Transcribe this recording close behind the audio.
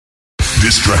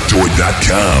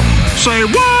Destructoid.com. Say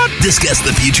what? Discuss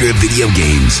the future of video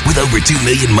games with over 2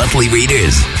 million monthly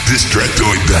readers.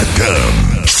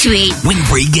 Destructoid.com. Sweet. Win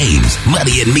free games,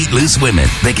 money, and meet loose women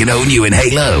that can own you in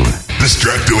Halo.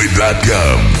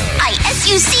 Destructoid.com.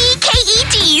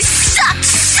 ISUCKET.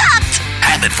 Sucked.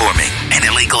 Habit forming and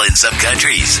illegal in some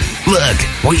countries. Look,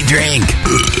 we drink.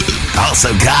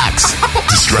 Also cocks.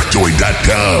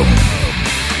 Destructoid.com.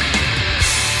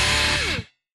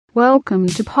 Welcome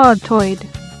to Podtoid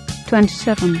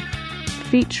 27,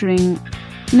 featuring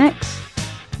Nex,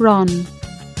 Ron,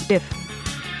 Diff,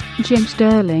 Jim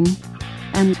Sterling,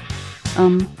 and,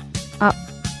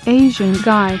 Asian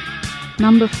guy,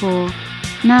 number 4.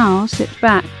 Now sit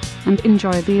back and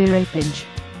enjoy the rapage.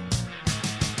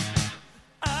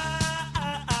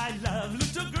 I love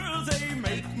little girls, they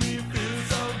make me feel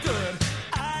so good.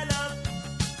 I love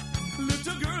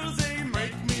little girls, they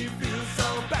make me feel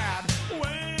so bad.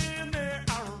 When they're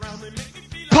around, they make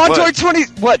me feel Podtoid 20...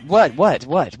 What?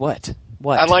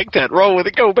 I like that. Roll with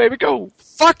it. Go, baby, go.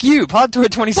 Fuck you, Podtoid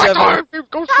 27.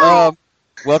 Go strong.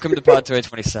 Welcome to Podtoid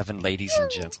 27, ladies and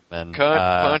gentlemen.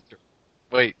 Punter.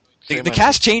 Wait. The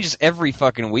cast changes every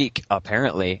fucking week,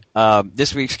 apparently.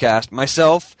 This week's cast,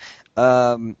 myself,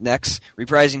 Nex,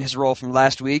 reprising his role from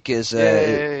last week is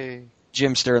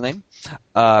Jim Sterling.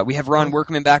 We have Ron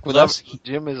Workman back with us.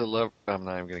 Jim is a love. I'm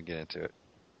not even going to get into it.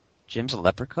 Jim's a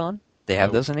leprechaun? They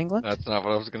have those in England? That's not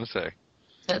what I was going to say.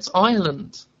 That's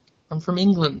Ireland. I'm from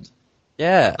England.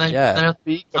 Yeah. There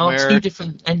are two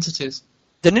different entities.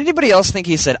 Did anybody else think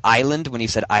he said island when he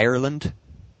said Ireland?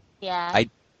 Yeah.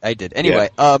 I did. Anyway,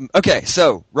 okay,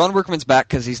 so Ron Workman's back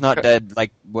because he's not dead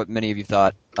like what many of you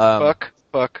thought. Fuck,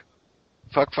 cunt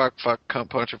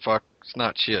puncher, fuck, it's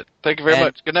not shit. Thank you very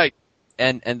much. Good night.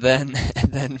 And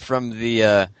then from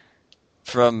the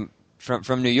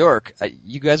from New York,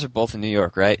 you guys are both in New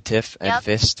York, right? Tiff and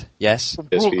Fist, yes.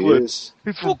 Yes, he is.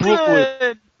 He's from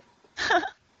Brooklyn.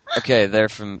 Okay, they're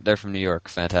from New York.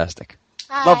 Fantastic.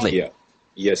 Hi. Lovely. Yeah.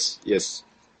 Yes.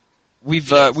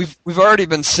 We've already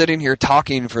been sitting here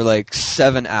talking for like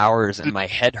 7 hours and my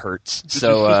head hurts. Did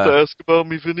So you just ask about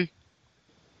me, Vinny?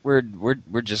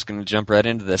 we're just gonna jump right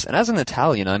into this. And as an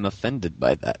Italian, I'm offended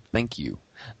by that. Thank you.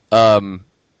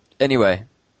 Anyway,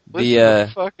 Listen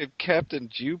to fucking Captain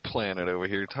Jew Planet over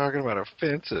here talking about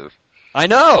offensive. I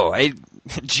know.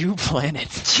 Jew Planet.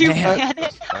 Jew Man.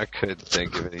 Planet. I couldn't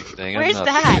think of anything. Where's I'm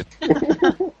not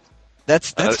that?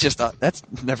 That's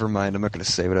never mind. I'm not going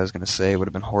to say what I was going to say. It would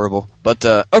have been horrible. But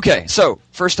okay, so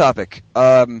first topic.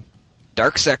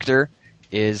 Dark Sector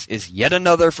is yet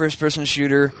another first-person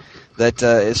shooter that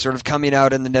is sort of coming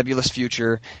out in the nebulous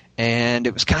future, and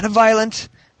it was kind of violent.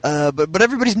 But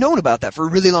everybody's known about that for a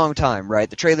really long time, right?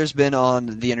 The trailer's been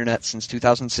on the internet since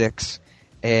 2006,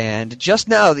 and just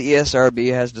now the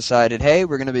ESRB has decided, hey,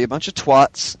 we're going to be a bunch of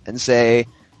twats and say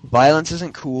violence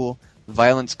isn't cool.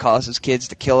 Violence causes kids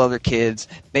to kill other kids.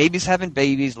 Babies having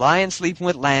babies. Lions sleeping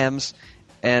with lambs,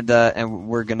 and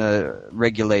we're gonna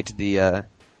regulate the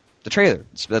trailer.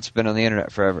 That's been on the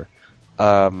internet forever.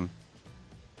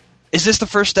 Is this the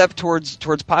first step towards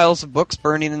piles of books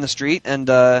burning in the street and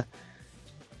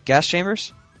gas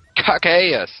chambers? cock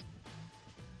ass.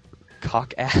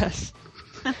 Cock ass.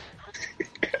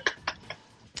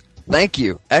 Thank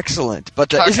you. Excellent.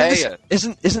 But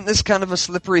isn't this kind of a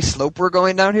slippery slope we're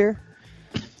going down here?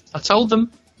 I told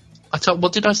them.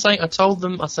 What did I say? I told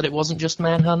them. I said it wasn't just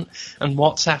Manhunt and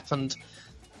what's happened.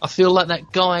 I feel like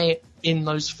that guy in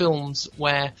those films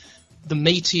where the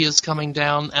meteor's coming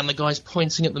down and the guy's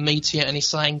pointing at the meteor and he's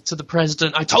saying to the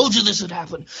president, I told you this would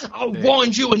happen. I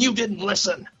warned you and you didn't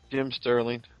listen. Jim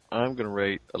Sterling, I'm going to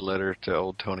write a letter to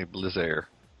old Tony Blizaire.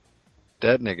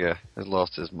 That nigga has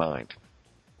lost his mind.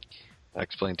 I'll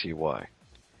explain to you why.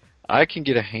 I can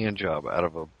get a hand job out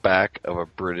of a back of a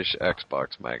British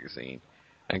Xbox magazine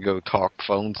and go talk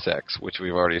phone sex, which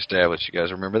we've already established. You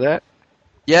guys remember that?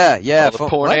 Yeah. All the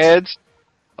porn ads?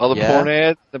 All the porn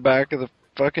ads in the back of the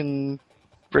fucking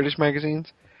British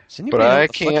magazines? But I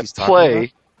can't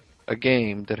play a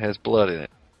game that has blood in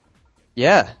it.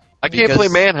 Yeah. I can't play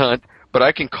Manhunt, but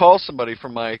I can call somebody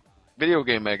from my video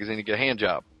game magazine to get a hand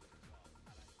job.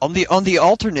 On the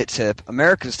alternate tip,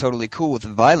 America's totally cool with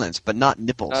violence, but not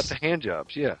nipples. Not the hand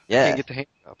jobs, yeah. Yeah. You can't get the hand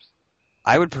jobs.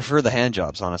 I would prefer the hand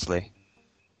jobs, honestly.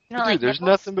 You Dude, know, like there's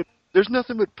nipples?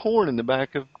 nothing but porn in the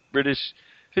back of British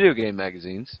video game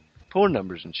magazines. Porn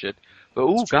numbers and shit. But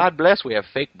ooh, God bless, we have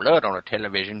fake blood on our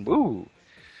television. Woo.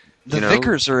 The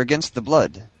Vickers are against the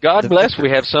blood. God bless, we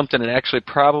have something that actually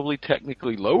probably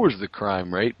technically lowers the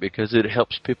crime rate because it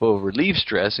helps people relieve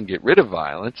stress and get rid of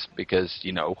violence because,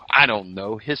 I don't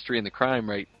know, history and the crime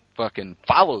rate fucking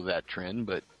follow that trend,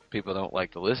 but people don't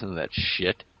like to listen to that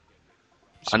shit.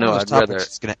 It's I one of know. those I'd topics rather.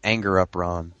 that's going to anger up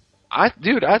Ron. I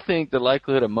think the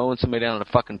likelihood of mowing somebody down in a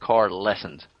fucking car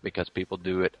lessens because people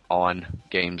do it on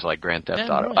games like Grand Theft Yeah,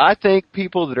 Auto. right. I think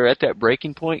people that are at that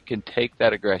breaking point can take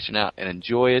that aggression out and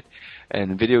enjoy it.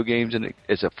 And video games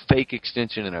is a fake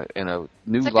extension and a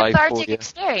new It's a life for cathartic you.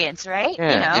 experience, right?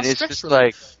 Yeah, You know? and it's Stress just relief.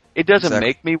 like it doesn't Exactly.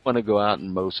 make me want to go out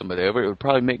and mow somebody over. It would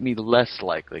probably make me less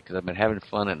likely because I've been having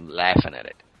fun and laughing at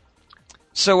it.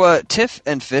 So, Tiff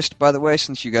and Fist, by the way,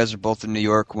 since you guys are both in New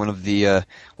York, one of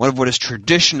what is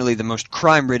traditionally the most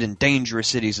crime-ridden, dangerous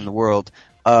cities in the world.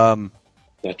 Not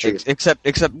true. Except,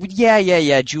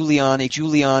 yeah.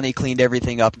 Giuliani cleaned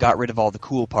everything up, got rid of all the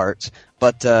cool parts.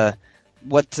 But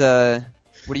what do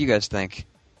you guys think?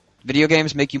 Video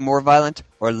games make you more violent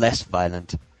or less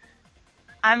violent?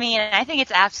 I mean, I think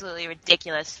it's absolutely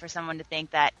ridiculous for someone to think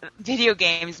that video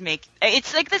games make...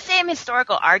 It's like the same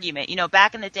historical argument. You know,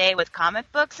 back in the day with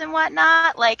comic books and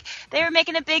whatnot, like, they were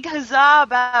making a big huzzah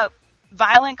about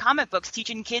violent comic books,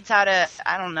 teaching kids how to,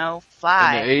 I don't know,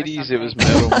 fly. In the 80s, it was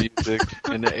metal music.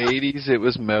 In the 80s, it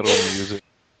was metal music.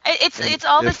 It's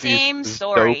all the If same it's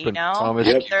story, dope you and know?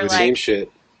 promiscuous. Yep, They're same like,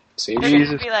 shit. Same They're shit. gonna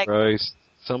Jesus be like- Christ.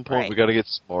 At some point, Right. we got to get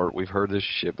smart. We've heard this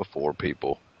shit before,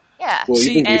 people. yeah. Well,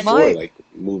 See, even and before, my- like,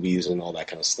 movies and all that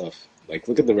kind of stuff. Like,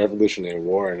 look at the Revolutionary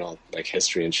War and all, like,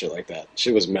 history and shit like that.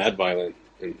 Shit was mad violent,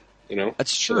 and, you know?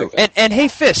 That's shit true. like that. And hey,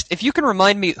 Fist, if you can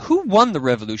remind me, who won the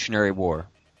Revolutionary War?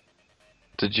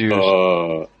 The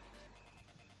Jews.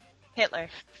 Hitler.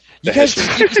 You guys,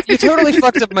 you totally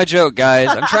fucked up my joke, guys.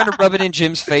 I'm trying to rub it in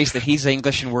Jim's face that he's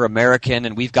English and we're American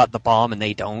and we've got the bomb and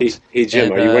they don't. Hey,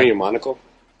 Jim, And, are you wearing your monocle?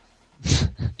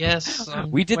 Yes.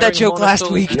 We did that joke last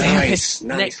week, damn it.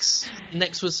 Nice.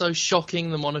 Next was so shocking,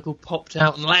 the monocle popped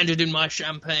out and landed in my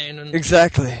champagne. And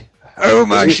Exactly. Oh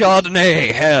my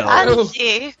Chardonnay, hell.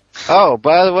 Angie. Oh,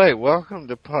 by the way, welcome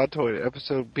to Podtoid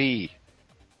Episode B.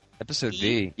 Episode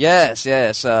B. Yes,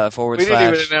 forward We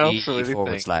didn't slash even announce B anything.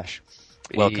 forward slash.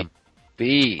 B. Welcome.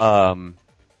 B.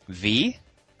 V?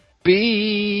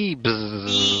 B.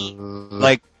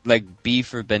 Bzzz. Like B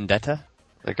for Vendetta?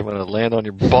 Like I'm going to land on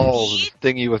your balls and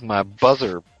sting you with my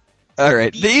buzzer.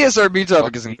 Alright, the ESRB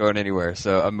topic isn't going anywhere,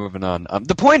 so I'm moving on.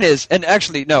 The point is, and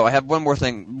actually, no, I have one more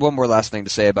last thing to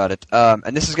say about it.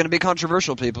 And this is going to be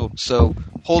controversial, people, so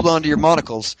hold on to your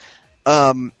monocles.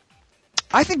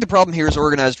 I think the problem here is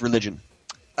organized religion.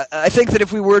 I think that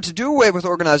if we were to do away with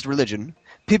organized religion,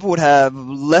 people would have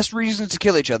less reasons to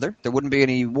kill each other. There wouldn't be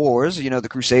any wars. You know, the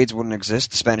Crusades wouldn't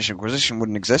exist. The Spanish Inquisition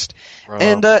wouldn't exist.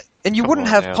 And you wouldn't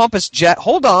have pompous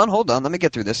Hold on. Let me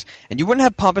get through this. And you wouldn't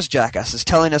have pompous jackasses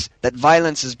telling us that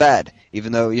violence is bad,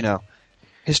 even though, you know,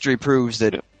 history proves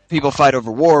that people fight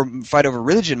over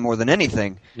religion more than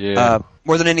anything. Yeah.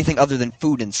 More than anything other than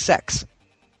food and sex.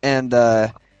 And,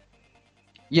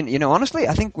 you know, honestly,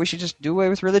 I think we should just do away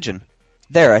with religion.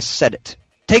 There, I said it.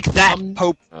 Take that,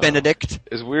 Pope Benedict.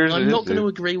 As weird as I'm it is, not going to dude.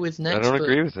 agree with Nex. I don't but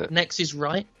agree with it. Nex is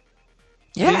right.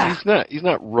 Yeah. He's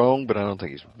not wrong, but I don't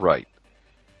think he's right.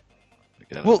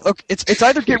 Well, okay, it's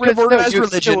either get rid of organized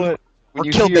religion or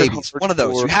kill babies. One of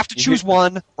those. You have to choose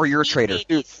one, or you're a traitor.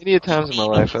 Dude, many times in my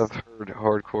life I've heard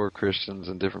hardcore Christians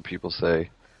and different people say,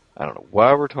 I don't know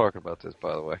why we're talking about this,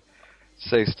 by the way,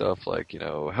 say stuff like, you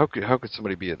know, how could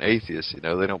somebody be an atheist? You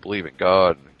know, they don't believe in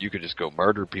God. And you could just go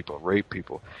murder people, rape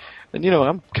people. And, you know,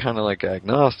 I'm kind of like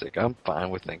agnostic. I'm fine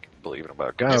with believing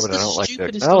about God, That's but I the don't like to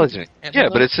stupidest acknowledge thing it. ever. Yeah,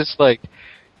 but it's just like,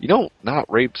 you don't not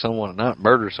rape someone and not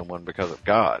murder someone because of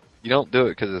God. You don't do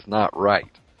it because it's not right.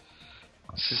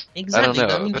 It's just, Exactly, I don't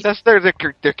know. I mean, But that's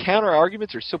their counter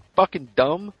arguments are so fucking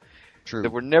dumb True.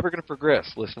 that we're never going to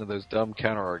progress. Listen to those dumb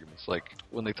counter arguments. Like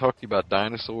when they talk to you about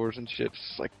dinosaurs and shit,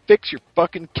 it's like fix your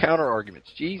fucking counter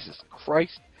arguments. Jesus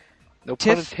Christ. No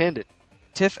pun Tiff- intended.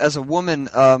 Tiff, as a woman,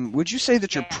 would you say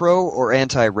that you're pro or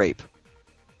anti-rape?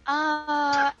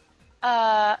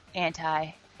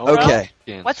 Anti. Okay.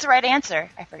 What's the right answer?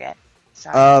 I forget.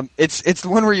 Sorry. It's the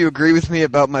one where you agree with me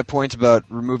about my point about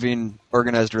removing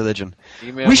organized religion.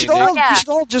 Email We me should naked-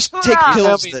 all just Hoorah. take Email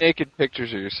pills me that... naked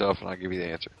pictures of yourself and I'll give you the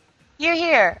answer.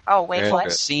 Here. Oh, wait, Yeah, what?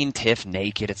 okay. Seen Tiff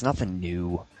naked. It's nothing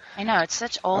new. I know, it's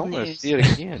such I old want to news. see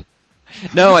it again.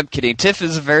 No, I'm kidding. Tiff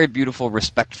is a very beautiful,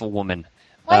 respectful woman.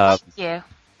 Why, thank you.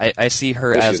 I see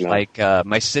her No, as she's not. like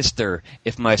my sister,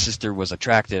 if my sister was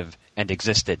attractive and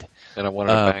existed. And I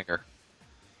wanted to bang her.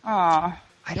 Aw.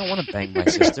 I don't want to bang my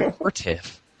sister or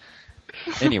Tiff.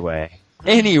 Anyway,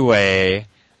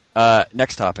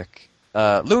 next topic.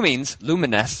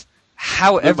 Lumines,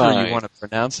 however Lumines. you want to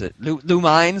pronounce it.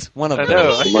 Lumines, one of I them.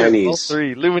 know. I hear all Lumines.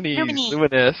 three. Luminese. Lumines.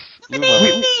 Luminous.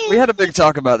 Lumines. We had a big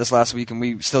talk about this last week, and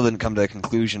we still didn't come to a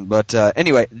conclusion. But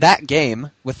anyway, that game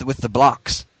with the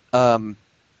blocks,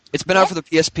 It's been out for the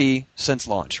PSP since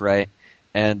launch, right?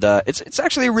 And it's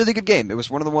actually a really good game. It was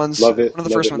one of the ones, Love it, one of the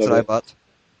love first it, ones that love I it. bought.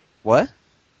 What?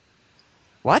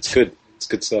 What? It's good. It's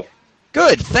good stuff.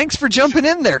 Good. Thanks for jumping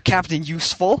in there, Captain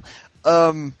Useful.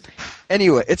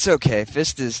 Anyway, it's okay.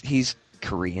 He's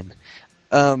Korean.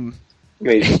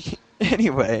 Asian.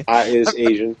 Anyway. Is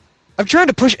Asian. I'm trying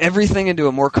to push everything into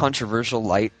a more controversial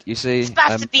light, you see.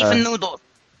 Spicy beef and noodles.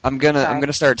 I'm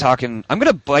gonna start talking. I'm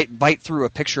gonna bite through a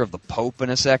picture of the Pope in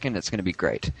a second. It's gonna be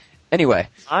great. Anyway,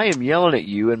 I am yelling at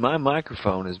you, and my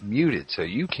microphone is muted, so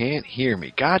you can't hear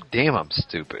me. God damn, I'm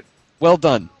stupid. well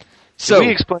done. So Did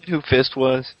we explain who Fist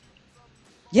was?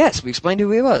 yes, we explained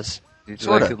who he was. He's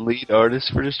Sorta. like the lead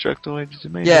artist for Destructoid.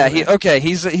 Yeah,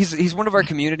 he's one of our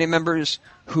community members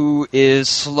who is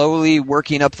slowly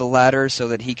working up the ladder so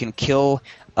that he can kill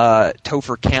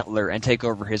Topher Cantler and take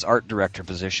over his art director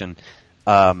position.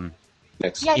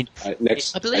 Next. Yeah.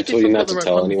 Next. I I believe told you if not I'm to not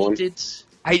tell wrong, anyone. he did.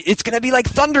 It's gonna be like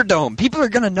Thunderdome. People are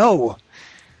gonna know.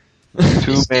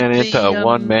 Two-man Is it the, into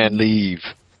one-man leave.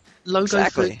 Logo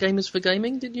Exactly. for Gamers for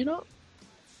Gaming, did you not?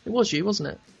 It was you, wasn't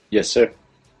it? Yes, sir.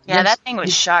 Yeah, Yes. that thing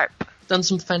was sharp. Done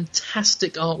some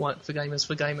fantastic artwork for Gamers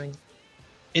for Gaming.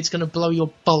 It's going to blow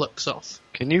your bollocks off.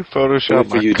 Can you Photoshop Good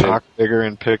for my you, Jim. cock bigger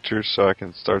in pictures so I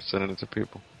can start sending it to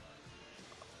people?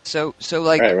 So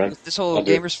like Right, Ron. with this whole I'll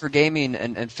do it. Gamers for Gaming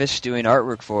and Fish doing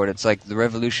artwork for it, it's like the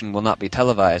revolution will not be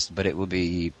televised, but it will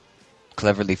be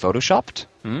cleverly photoshopped.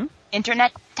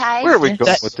 Internet ties. Where are we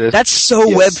going with this? That's so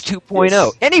Yes. Web 2.0.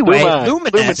 Yes. Anyway, Lumine.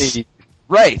 Luminous.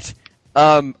 Right.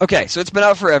 Okay, so it's been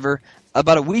out forever.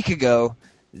 About a week ago,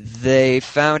 they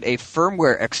found a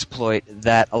firmware exploit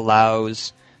that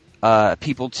allows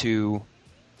people to...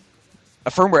 A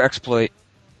firmware exploit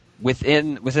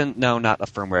within no, not a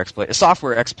firmware exploit, a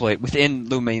software exploit within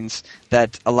Lumines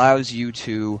that allows you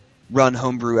to run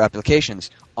homebrew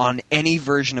applications on any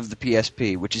version of the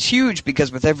PSP, which is huge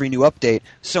because with every new update,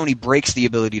 Sony breaks the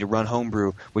ability to run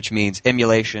homebrew, which means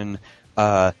emulation,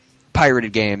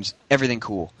 pirated games, everything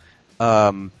cool.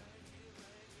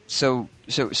 So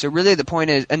really the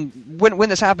point is, and when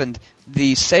this happened,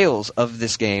 the sales of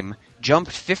this game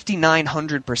jumped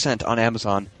 5,900% on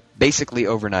Amazon basically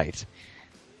overnight.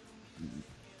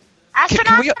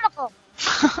 Can we- Astronomical.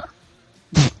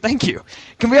 Thank you.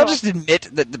 Can we all just admit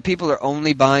that the people are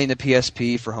only buying the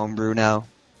PSP for homebrew now?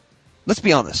 Let's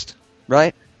be honest,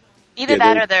 right? Either Yeah,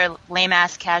 that they- or they're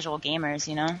lame-ass casual gamers,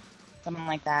 you know? Something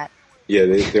like that. Yeah,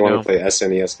 they want No. to play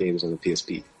SNES games on the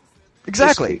PSP.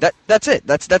 Exactly. Basically. That's it.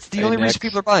 That's the Hey, only next. reason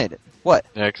people are buying it. What?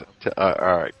 Next, all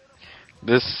right.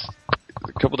 This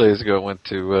a couple days ago, I went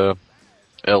to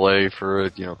L.A. for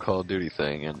a Call of Duty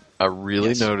thing, and I really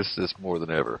Yes. noticed this more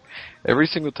than ever. Every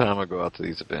single time I go out to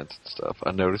these events and stuff, I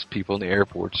notice people in the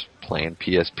airports playing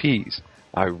PSPs.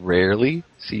 I rarely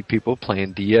see people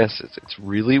playing DSs. It's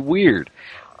really weird.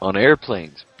 On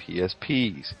airplanes,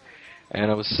 PSPs. And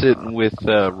I was sitting with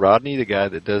Rodney, the guy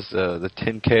that does the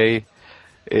 10K.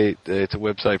 It's a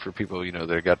website for people,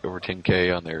 that got over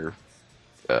 10K on their,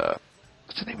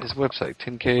 what's the name of his website?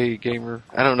 10K Gamer?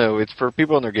 I don't know. It's for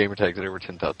people on their gamer tags that are over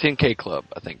 10,000. 10K Club,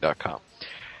 I think, .com.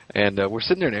 And we're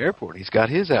sitting there in the airport, and he's got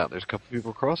his out. There's a couple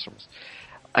people across from us.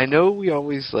 I know we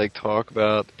always, talk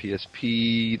about the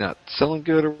PSP not selling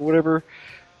good or whatever,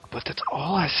 but that's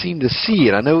all I seem to see.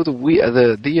 And I know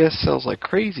the DS sells like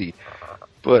crazy,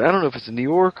 but I don't know if it's in New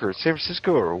York or San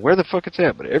Francisco or where the fuck it's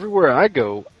at. But everywhere I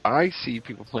go, I see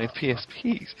people playing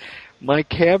PSPs. My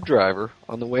cab driver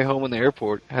on the way home in the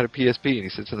airport had a PSP, and he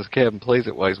sits in his cab and plays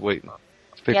it while he's waiting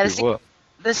to pick Yeah, people up.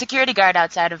 The security guard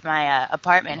outside of my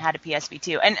apartment had a PSP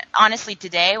too. And honestly,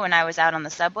 today when I was out on the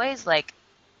subways,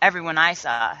 everyone I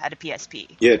saw had a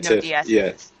PSP. Yeah, no Tiff. DSs.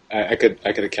 Yeah, I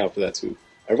could account for that too.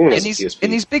 Everyone has In a these PSP.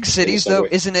 in these big cities, though,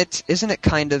 subway. isn't it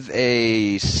kind of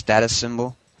a status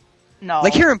symbol? No.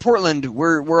 Like here in Portland,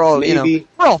 we're all Maybe.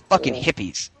 we're all fucking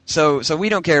hippies. So we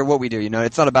don't care what we do.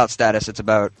 It's not about status. It's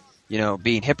about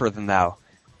being hipper than thou.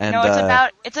 And No,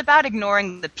 it's about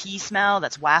ignoring the pee smell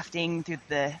that's wafting through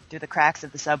the cracks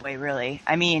of the subway. Really,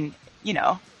 I mean,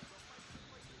 fair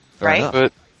right? enough.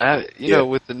 But Yeah.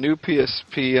 with the new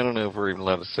PSP, I don't know if we're even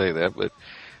allowed to say that, but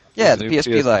Yeah, with the new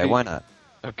PSP Lite. Why not?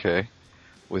 Okay,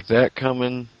 with that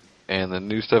coming and the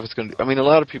new stuff it's going to. I mean, a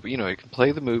lot of people, you can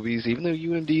play the movies, even though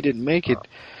UMD didn't make it.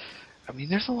 I mean,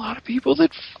 there's a lot of people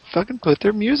that fucking put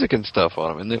their music and stuff on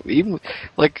them, and that even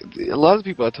a lot of the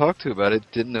people I talked to about it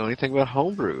didn't know anything about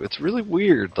homebrew. It's really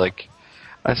weird.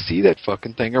 I see that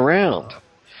fucking thing around.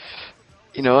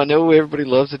 I know everybody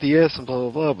loves the DS and blah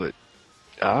blah blah, but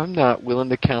I'm not willing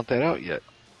to count that out yet.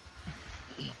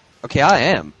 Okay, I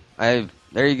am.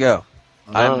 There you go.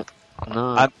 No.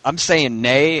 No. I'm saying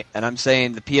nay, and I'm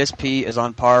saying the PSP is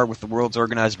on par with the world's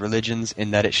organized religions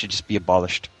in that it should just be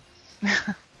abolished.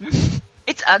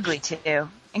 It's ugly too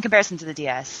in comparison to the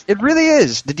DS. It really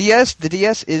is. The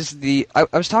DS is the. I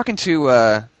was talking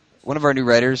to one of our new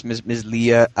writers, Ms.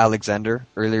 Leah Alexander,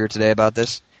 earlier today about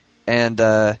this, and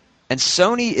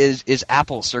Sony is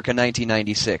Apple circa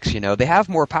 1996. You know, they have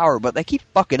more power, but they keep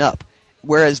fucking up.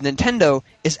 Whereas Nintendo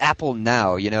is Apple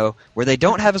now. You know, where they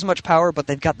don't have as much power, but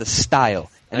they've got the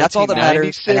style, and that's all that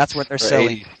matters. And that's what they're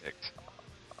selling. 86?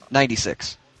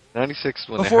 96. 96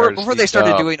 when Before they they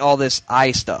started doing all this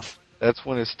eye stuff. That's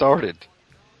when it started.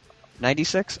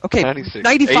 96? Okay, 96.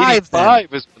 95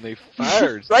 85 is when they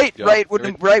fired.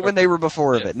 right when they were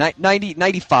before of it.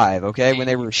 95, okay, when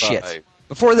they were 85. shit.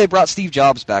 Before they brought Steve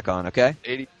Jobs back on, okay?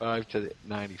 85 to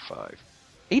 95.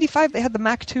 85, they had the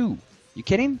Mac 2. You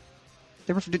kidding?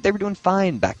 They were doing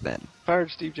fine back then. Fired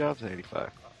Steve Jobs in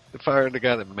 85. They fired the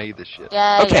guy that made the shit.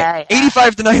 Yeah, Okay, yeah.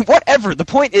 85 to 90, whatever. The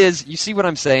point is, you see what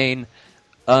I'm saying?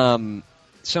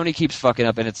 Sony keeps fucking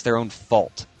up, and it's their own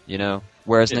fault, you know?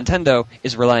 Whereas Nintendo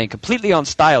is relying completely on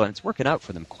style, and it's working out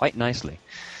for them quite nicely.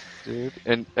 Dude,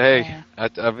 and hey,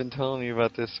 I've been telling you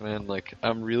about this, man. Like,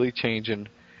 I'm really changing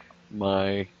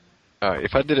my...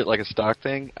 if I did it like a stock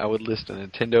thing, I would list the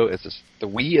Nintendo as the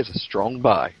Wii as a strong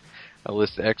buy. I would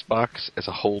list the Xbox as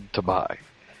a hold to buy.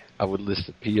 I would list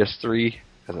the PS3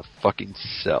 as a fucking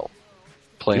sell.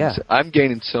 I'm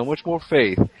gaining so much more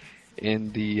faith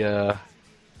in the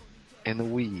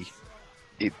Wii.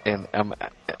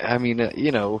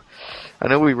 You know, I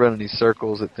know we run in these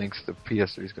circles that thinks the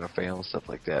PS3 is going to fail and stuff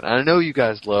like that. I know you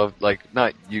guys love, like,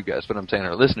 not you guys, but I'm saying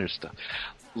our listeners stuff,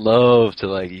 love to,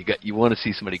 like, you want to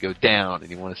see somebody go down and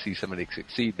you want to see somebody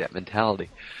succeed, that mentality.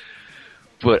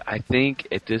 But I think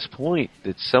at this point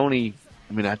that Sony,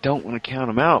 I mean, I don't want to count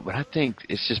them out, but I think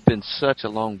it's just been such a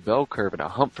long bell curve and a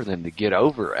hump for them to get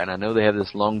over. And I know they have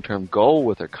this long-term goal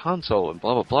with their console and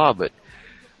blah, blah, blah, but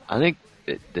I think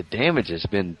the damage has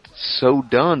been so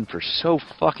done for so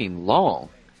fucking long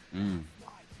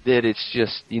that it's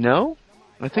just, you know,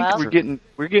 I think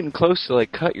we're getting close to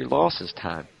like cut your losses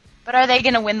time. But are they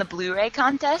going to win the Blu-ray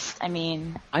contest? I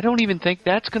mean, I don't even think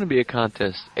that's going to be a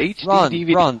contest. HD,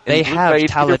 DVD, Ron, they have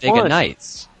Talladega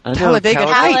Nights. Talladega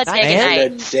Nights,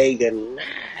 Talladega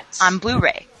Nights. On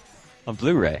Blu-ray. On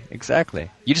Blu-ray,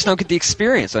 exactly. You just don't get the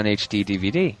experience on HD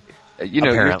DVD. You know,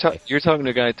 apparently. you're talking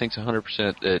to a guy who thinks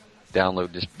 100% that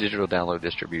digital download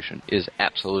distribution is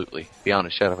absolutely, beyond a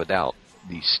shadow of a doubt,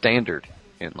 the standard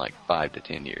in like 5 to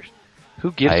 10 years.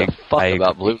 Who gives a fuck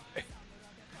about Blu-ray?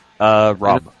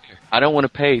 Rob. I don't want to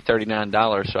pay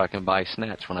 $39 so I can buy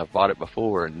Snatch when I've bought it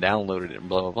before and downloaded it and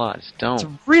blah, blah, blah. Just don't. It's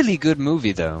a really good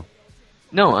movie, though.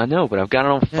 No, I know, but I've got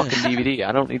it on fucking DVD.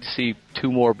 I don't need to see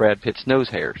 2 more Brad Pitt's nose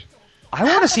hairs. I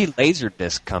want to see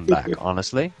Laserdisc come back,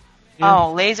 honestly. Yeah.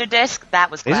 Oh, Laserdisc?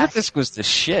 That was classic. Laserdisc was the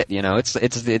shit, you know. It's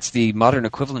the modern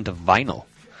equivalent of vinyl.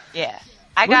 Yeah.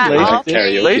 I got all 3.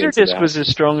 Laserdisc was as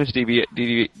strong as DVD.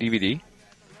 It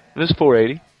was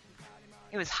 480.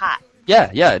 It was hot.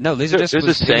 Yeah, no, Laserdisc was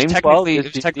the same technically,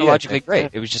 it was technologically great.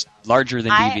 It was just larger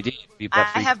than DVD.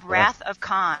 I have Wrath of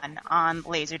Khan on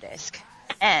Laserdisc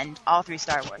and all 3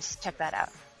 Star Wars. Check that out.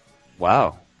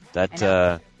 Wow. That,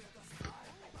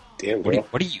 Damn, girl.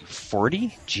 What are you,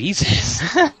 40? Jesus.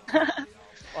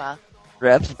 Wow.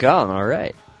 Wrath of Khan,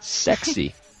 alright.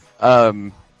 Sexy.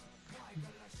 Sorry,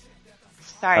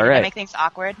 all did right. I make things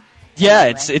awkward? Yeah,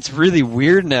 Anyway. it's really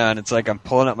weird now, and it's like I'm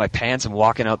pulling up my pants and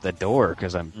walking out the door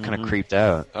because I'm kind of creeped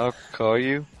out. I'll call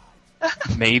you.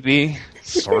 Maybe,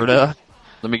 sorta.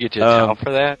 Let me get you a towel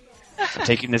for that. I'm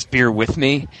taking this beer with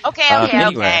me. Okay,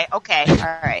 anyway. okay.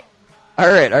 Alright.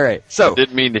 All right. So,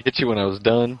 Didn't mean to hit you when I was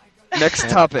done. next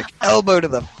topic, elbow to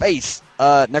the face.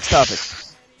 Next topic.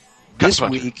 This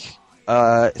week,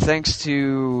 thanks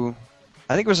to,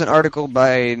 I think it was an article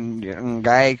by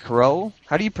Guy Carroll.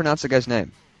 How do you pronounce the guy's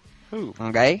name? Who?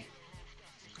 Guy?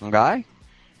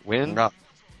 When? How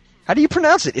do you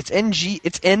pronounce it? It's N''G''A'.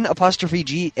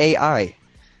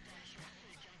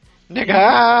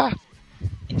 Nigga!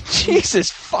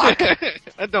 Jesus, fuck.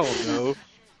 I don't know.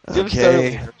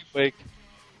 Okay.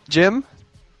 Jim?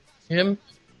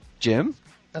 Jim?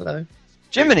 Hello.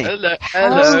 Jiminy. Hello.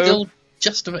 Still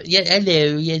just about. Yeah,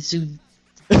 hello. Yes.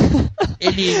 Hello.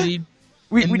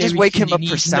 We just wake him up American,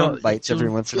 for he's sound not bites every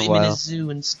once in a Put him in while. a zoo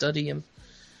and study him.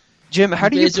 Jim, how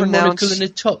do you There's a pronounce... monocle and a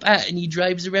top hat, and he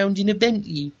drives around in a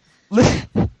Bentley.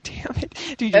 Damn it.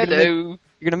 Dude,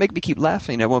 you're going to make me keep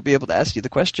laughing. I won't be able to ask you the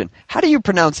question. How do you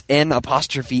pronounce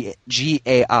N'G''A'?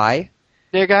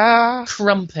 Nigga!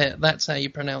 Crumpet, that's how you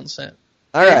pronounce it.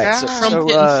 All right.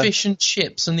 Crumpet and fish and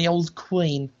chips and the old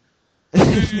queen.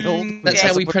 The old queen That's Okay.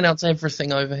 how we pronounce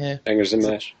everything over here. Bangers and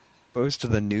mash. opposed to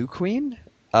the new queen.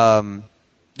 The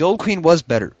old queen was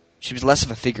better. She was less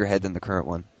of a figurehead than the current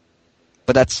one.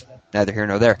 But that's neither here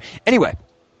nor there. Anyway,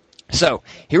 so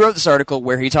he wrote this article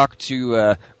where he talked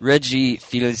to Reggie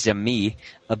Fils-Aimé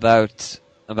about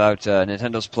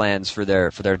Nintendo's plans for their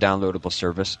downloadable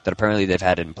service that apparently they've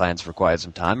had in plans for quite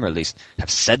some time, or at least have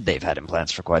said they've had in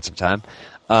plans for quite some time.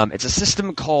 It's a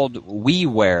system called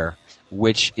WiiWare,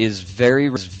 which is very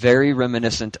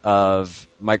reminiscent of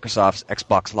Microsoft's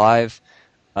Xbox Live,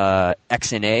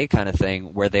 XNA kind of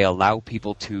thing, where they allow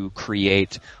people to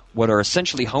create what are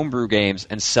essentially homebrew games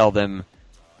and sell them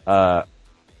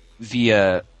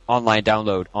via online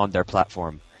download on their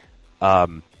platform.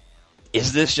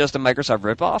 Is this just a Microsoft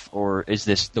ripoff, or is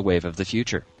this the wave of the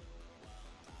future?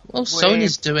 Well,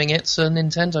 Sony's doing it, so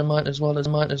Nintendo might as well.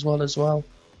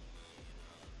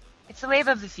 It's the wave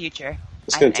of the future.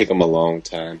 It's I going to think. take them a long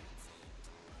time.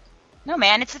 No,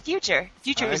 man, it's the future.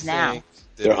 Future is now.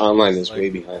 Their online is way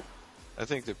behind. I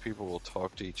think that people will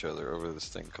talk to each other over this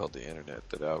thing called the internet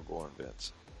that Al Gore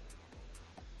invents.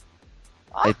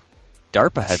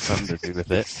 DARPA had something to do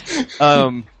with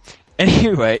it.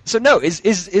 Anyway, so no, is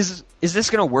this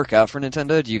going to work out for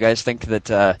Nintendo? Do you guys think that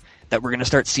that we're going to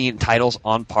start seeing titles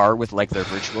on par with like their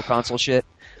Virtual Console shit,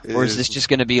 or is this just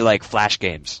going to be like Flash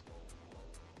games?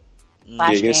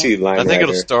 Flash You're going to see game. Line I think it'll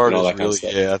Rider start and all as that kind of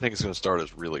really, stuff. I think it's going to start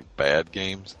as really bad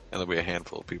games, and there'll be a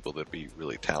handful of people that'll be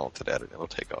really talented at it, and it'll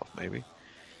take off, maybe.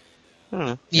 I don't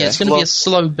know. Yeah, it's going to be a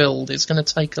slow build. It's going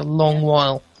to take a long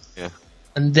while. Yeah.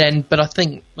 And then, but I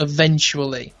think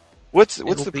eventually. What's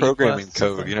It'll the be programming worth code?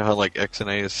 something. You know how like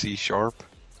XNA is C#?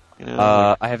 You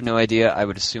know, I have no idea. I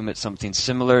would assume it's something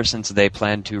similar, since they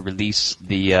plan to release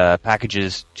the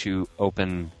packages to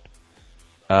open.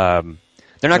 They're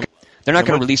not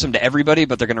going to release them to everybody,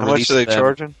 but they're going to how release much are they them.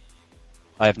 charging?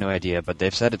 I have no idea, but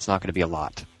they've said it's not going to be a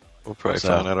lot. We'll probably So-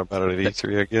 find out about it at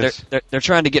E3, I guess. They're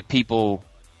trying to get people,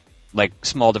 like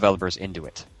small developers, into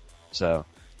it. So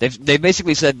they've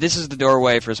basically said this is the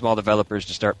doorway for small developers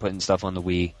to start putting stuff on the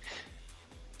Wii.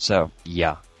 So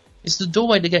yeah, It's the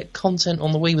doorway to get content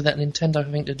on the Wii without Nintendo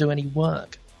having to do any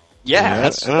work. yeah. I don't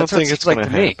that's what think it it's seems going like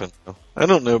to to me. happen. Though. I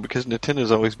don't know, because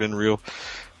Nintendo's always been real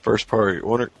first party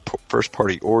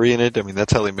oriented. I mean,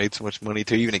 that's how they made so much money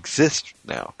to even exist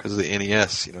now, because of the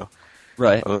NES. You know,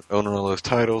 Right. owning all those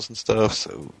titles and stuff.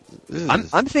 So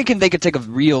I'm thinking they could take a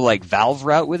real like Valve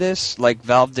route with this, like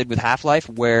Valve did with Half-Life,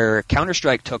 where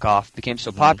Counter-Strike took off, became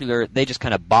so popular, they just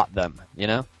kind of bought them. You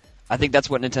know, I think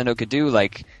that's what Nintendo could do.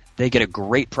 Like they get a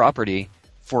great property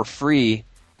for free,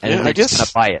 and Yeah, then they I just guess- kind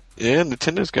of buy it. yeah,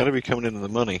 Nintendo's got to be coming into the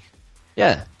money.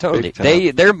 Yeah, totally. Big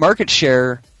time. Their market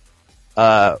share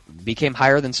became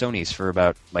higher than Sony's for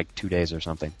about like 2 days or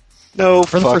something. No,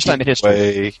 For the first time in history.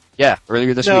 way. Yeah,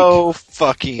 earlier this week. No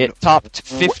fucking. It topped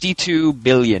 52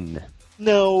 billion.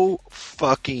 No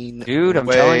fucking. Dude, I'm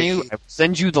way. telling you, I will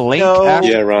send you the link No. after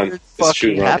Yeah, Ron. It's fucking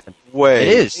true, Ron. happened. way.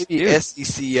 It is, Maybe dude.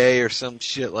 SECA or some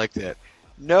shit like that.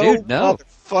 No, Dude, no.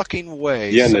 motherfucking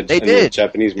way. Yeah, in the, They in the did.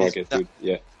 Japanese market, dude.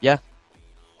 Yeah.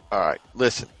 All right,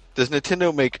 listen. Does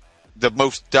Nintendo make the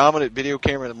most dominant video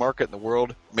camera in the market in the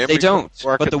world? Memory They don't,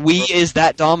 market but the in world? Wii is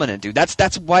that dominant, dude.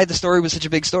 That's why the story was such a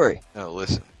big story. No,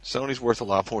 listen. Sony's worth a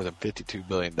lot more than $52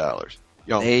 billion.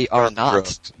 Y'all They are on not.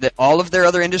 drugs. All of their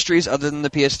other industries, other than the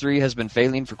PS3, has been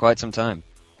failing for quite some time.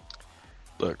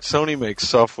 Look, Sony makes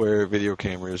software video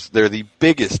cameras. They're the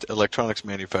biggest electronics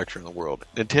manufacturer in the world.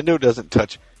 Nintendo doesn't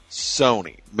touch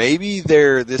Sony. Maybe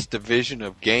they're this division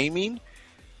of gaming.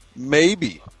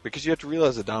 Maybe. Because you have to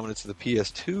realize the dominance of the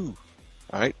PS2.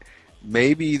 Alright?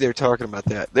 Maybe they're talking about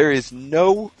that. There is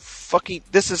no fucking...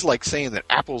 This is like saying that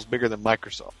Apple's bigger than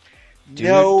Microsoft. Dude.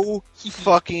 No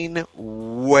fucking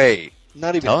way.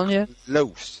 Not even Telling you?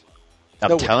 close. I'm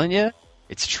No way. telling you,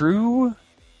 it's true.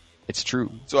 It's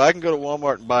true. So I can go to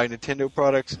Walmart and buy Nintendo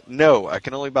products? No, I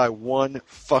can only buy one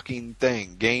fucking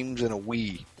thing. Games and a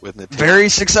Wii with Nintendo. Very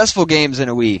successful games in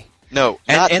a Wii. No,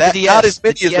 And- not, and that, the not DS. as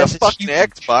many The as DS the is fucking huge.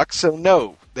 Xbox, so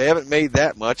no. They haven't made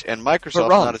that much, and Microsoft But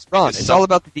Ron, not as big as it's some- all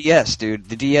about the DS, dude.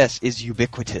 The DS is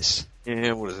ubiquitous.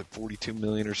 Yeah, what is it, 42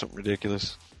 million or something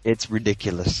ridiculous? It's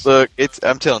ridiculous. Look,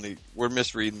 I'm telling you, we're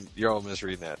misreading, you're all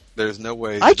misreading that. There's no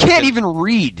way. I can't even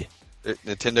read.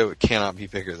 Nintendo cannot be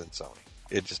bigger than Sony.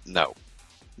 It just, no.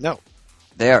 No.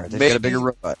 They are. They've got a Maybe- bigger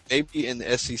robot. Maybe in the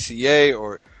SCCA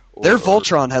or Their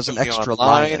Voltron has an something extra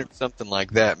online line. or something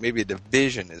like that. Maybe a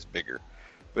division is bigger.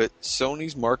 But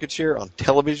Sony's market share on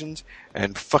televisions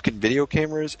and fucking video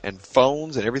cameras and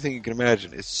phones and everything you can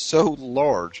imagine is so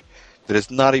large that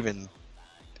it's not even...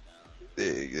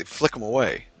 They flick them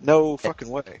away. No fucking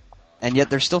way. and yet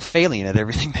they're still failing at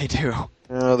everything they do.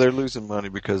 No, they're losing money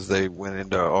because they went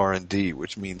into R&D,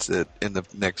 which means that in the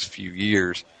next few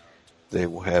years they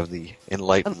will have the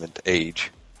Enlightenment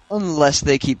age. Unless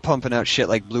they keep pumping out shit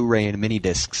like Blu-ray and mini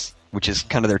discs, which is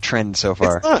kind of their trend so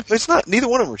far. It's not. Neither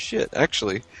one of them are shit,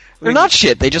 actually. They're not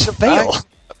shit. They just fail.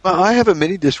 I have a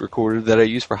mini disc recorder that I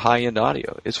use for high-end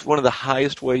audio. It's one of the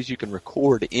highest ways you can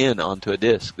record in onto a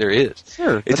disc there is.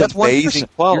 Sure, it's that's amazing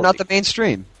quality. You're not the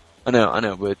mainstream. I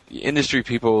know, but industry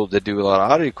people that do a lot of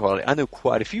audio quality, I know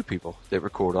quite a few people that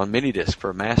record on mini disc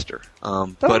for a master.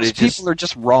 Those people are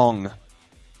just wrong.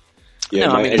 Yeah,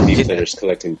 No, my I mean, MD player's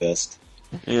collecting dust.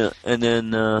 Yeah, and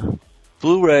then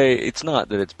Blu-ray, it's not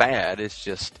that it's bad, it's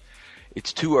just,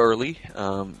 it's too early.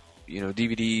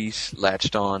 DVDs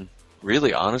latched on,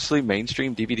 really, honestly,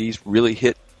 mainstream DVDs really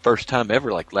hit first time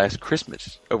ever, like last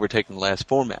Christmas, overtaking the last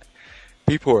format.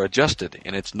 People are adjusted,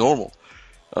 and it's normal.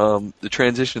 The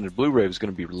transition to Blu-ray was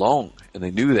going to be long, and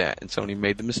they knew that, and Sony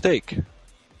made the mistake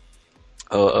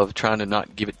of trying to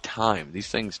not give it time. These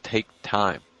things take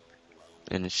time.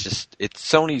 And it's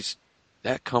Sony's,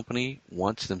 that company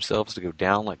wants themselves to go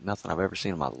down like nothing I've ever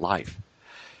seen in my life.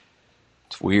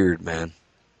 It's weird, man.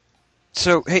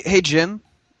 So, hey Jim,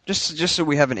 just so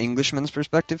we have an Englishman's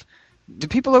perspective, do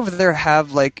people over there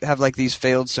have these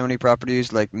failed Sony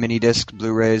properties like mini disc,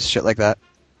 Blu-rays, shit like that?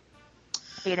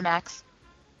 Betamax.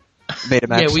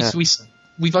 Betamax. Yeah,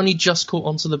 we've only just caught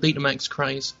onto the Betamax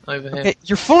craze over here. Hey,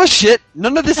 you're full of shit.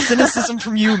 None of this cynicism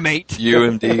from you, mate.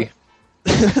 UMD.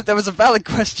 That was a valid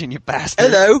question, you bastard.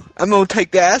 Hello, I'm gonna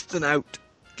take the Aston out.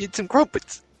 Get some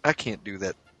crumpets. I can't do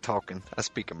that talking. I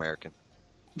speak American.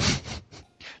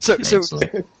 So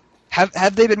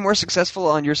have they been more successful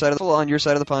on your side of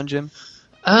the pond, Jim?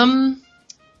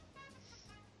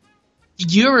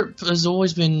 Europe has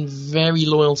always been very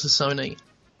loyal to Sony.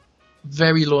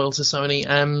 Very loyal to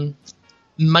Sony.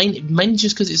 Mainly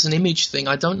just because it's an image thing.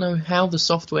 I don't know how the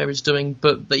software is doing,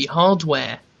 but the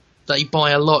hardware, they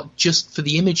buy a lot just for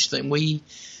the image thing.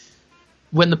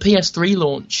 When the PS3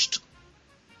 launched,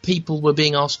 people were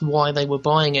being asked why they were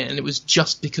buying it, and it was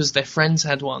just because their friends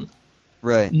had one.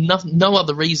 Right. No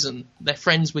other reason. Their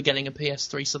friends were getting a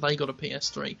PS3, so they got a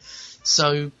PS3.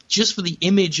 So just for the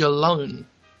image alone,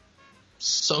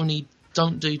 Sony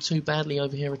don't do too badly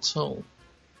over here at all.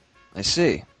 I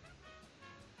see.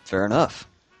 Fair enough.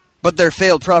 But their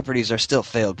failed properties are still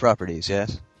failed properties,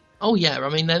 yes? Oh yeah, I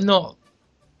mean, they're not...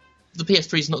 The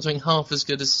PS3 is not doing half as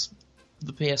good as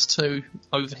the PS2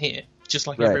 over here, just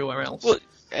like everywhere else. Well,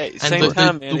 and same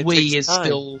time, man, the Wii is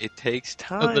still it takes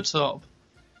time. at the top.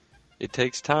 It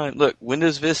takes time. Look,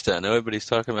 Windows Vista, I know everybody's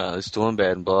talking about it's doing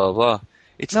bad and blah, blah,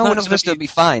 blah. Windows Vista will be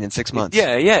fine in 6 months.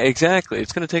 Yeah, exactly.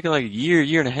 It's going to take like a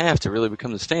year and a half to really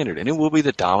become the standard, and it will be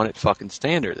the dominant fucking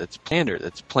standard. That's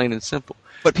plain and simple.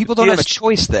 But people don't have a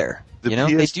choice there. They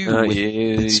do with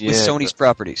Sony's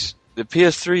properties. The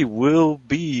PS3 will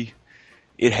be...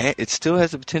 It still has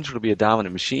the potential to be a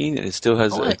dominant machine, and it still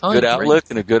has a good outlook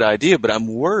and a good idea, but I'm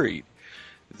worried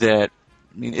that...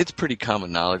 I mean, it's pretty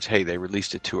common knowledge, hey, they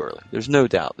released it too early. There's no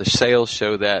doubt. The sales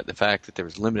show that. The fact that there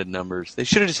was limited numbers. They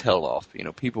should have just held off.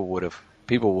 People would have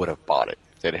bought it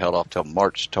if they'd held off till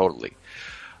March totally.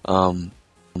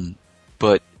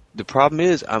 But the problem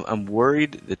is, I'm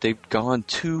worried that they've gone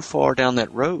too far down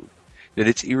that road, that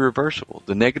it's irreversible.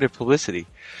 The negative publicity.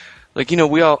 Like,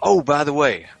 we all, oh, by the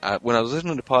way, when I was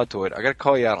listening to Podtoid, I got to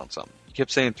call you out on something. You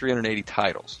kept saying 380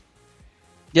 titles.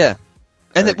 Yeah.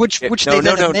 And which they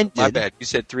amended. My bad. You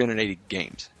said 380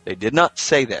 games. They did not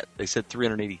say that. They said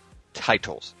 380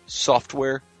 titles.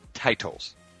 Software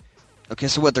titles. Okay,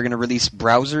 so what, they're going to release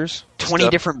browsers? 20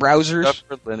 different browsers? Stuff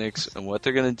for Linux, and what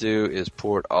they're going to do is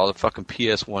port all the fucking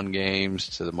PS1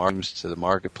 games to the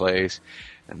marketplace,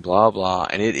 and blah, blah.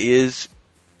 And it is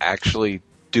actually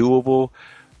doable.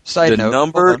 Side note.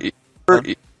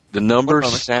 The number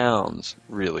sounds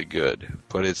really good,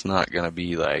 but it's not going to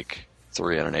be like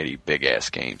 380 big-ass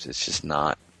games. It's just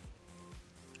not.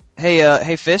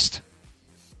 Hey, Fist?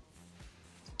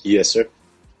 Yes, sir.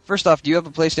 First off, do you have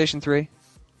a PlayStation 3?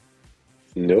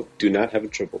 Nope, do not have a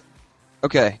triple.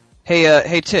 Okay.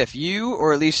 Hey, Tiff, you,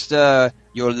 or at least your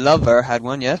lover, had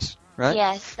one, yes? Right?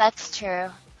 Yes, that's true.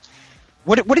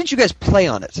 What did you guys play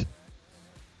on it?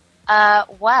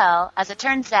 Well, as it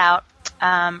turns out,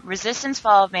 Resistance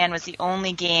Fall of Man was the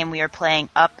only game we were playing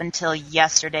up until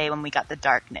yesterday when we got the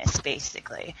darkness,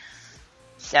 basically.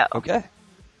 So. Okay.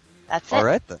 That's it. All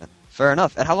right, then. Fair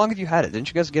enough. And how long have you had it? Didn't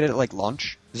you guys get it at,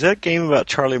 launch? Is that a game about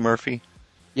Charlie Murphy?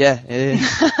 Yeah, it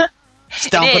is.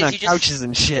 Stomping on you couches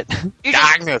and shit. You're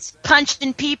just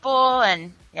punching people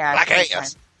and... Yeah,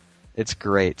 it's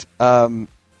great. And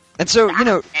so,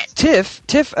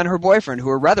 Tiff and her boyfriend, who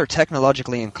are rather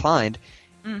technologically inclined,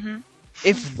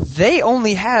 if they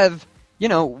only have,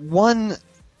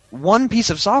 one piece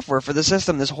of software for the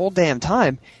system this whole damn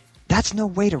time, that's no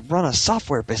way to run a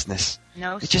software business.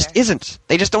 No, it just isn't.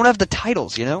 They just don't have the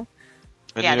titles, And,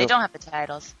 they don't have the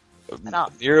titles at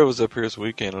all. Nero was up here this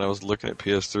weekend, and I was looking at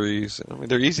PS3s. And, I mean,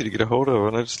 they're easy to get a hold of,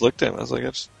 and I just looked at them. I was like,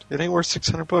 it ain't worth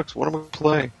 $600. What am I going to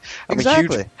play? I'm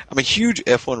a huge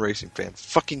F1 racing fan,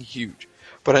 fucking huge.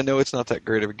 But I know it's not that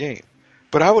great of a game.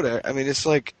 But it's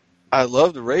like, I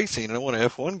love the racing, and I want an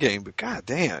F1 game, but god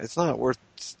damn, it's not worth,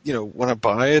 when I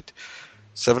buy it,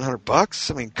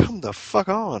 $700. I mean, come the fuck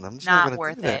on. I'm just not going to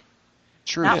worth do that. it.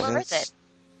 True. Not worth it.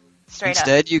 Straight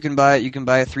Instead, up. you can buy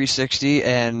a 360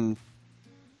 and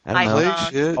I don't know.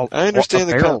 Shit. I understand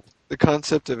the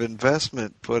concept of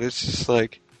investment, but it's just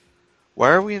like,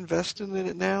 why are we investing in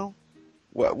it now?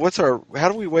 How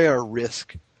do we weigh our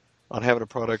risk on having a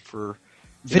product for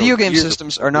video game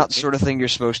systems are not the sort of thing you're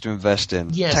supposed to invest in.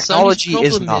 Yeah, technology Sony's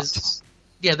is problem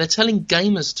not. They're telling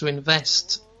gamers to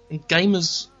invest, and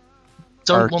gamers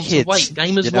don't want kids, to wait.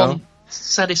 Gamers want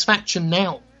satisfaction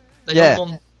now. They don't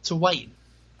want to wait.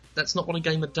 That's not what a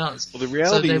gamer does. Well, the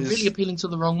reality so they're is, really appealing to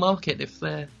the wrong market if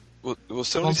they're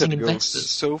Sony's had to go investors.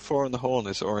 so far in the hole in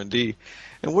this R&D.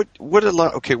 And what a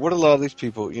lot of these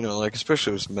people, like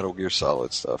especially with Metal Gear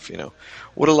Solid stuff,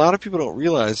 what a lot of people don't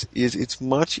realize is it's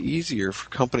much easier for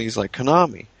companies like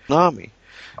Konami,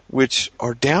 which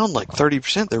are down like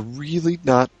 30%. They're really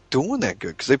not doing that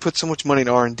good because they put so much money in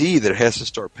R&D that it has to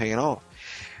start paying off.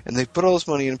 And they put all this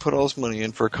money in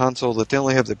for a console that they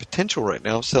only have the potential right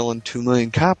now of selling 2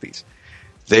 million copies.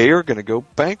 They are going to go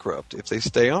bankrupt if they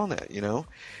stay on that,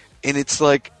 And it's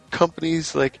like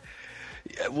companies like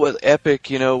Epic,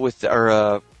 with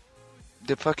our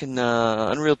the fucking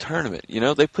Unreal Tournament,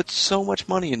 they put so much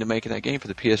money into making that game for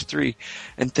the PS3,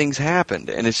 and things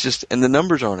happened, and it's just, and the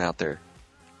numbers aren't out there.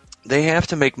 They have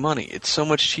to make money. It's so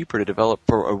much cheaper to develop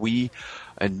for a Wii,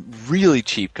 and really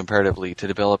cheap comparatively to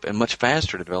develop, and much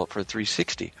faster to develop for a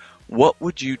 360. What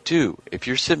would you do if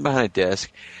you're sitting behind a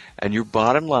desk and your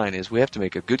bottom line is we have to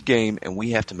make a good game and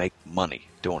we have to make money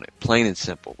doing it, plain and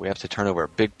simple. We have to turn over a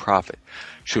big profit.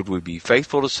 Should we be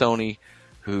faithful to Sony,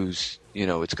 who's,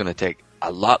 it's going to take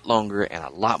a lot longer and a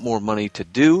lot more money to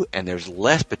do, and there's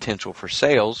less potential for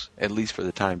sales, at least for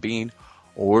the time being,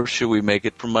 or should we make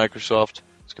it from Microsoft?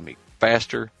 It's going to be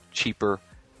faster, cheaper,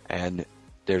 and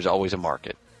there's always a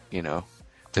market, because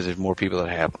there's more people that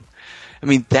have them. I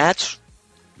mean, that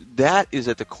is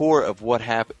at the core of what's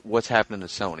happening to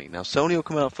Sony. Now, Sony will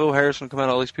come out, Phil Harrison will come out,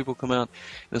 all these people come out,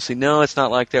 and they'll say, no, it's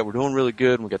not like that. We're doing really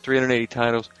good, and we've got 380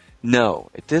 titles. No.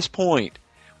 At this point,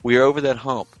 we are over that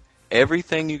hump.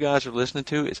 Everything you guys are listening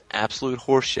to is absolute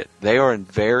horseshit. They are in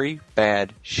very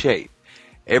bad shape.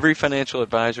 Every financial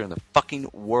advisor in the fucking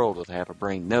world with half a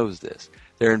brain knows this.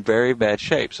 They're in very bad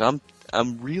shape. So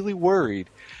I'm really worried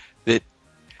that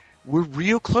we're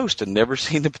real close to never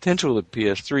seeing the potential of the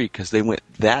PS3 because they went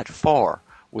that far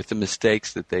with the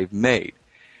mistakes that they've made.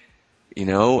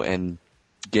 And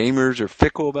gamers are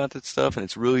fickle about that stuff, and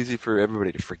it's real easy for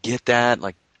everybody to forget that.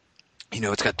 Like,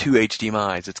 it's got 2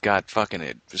 HDMIs. It's got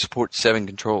it supports 7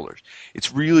 controllers.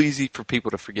 It's real easy for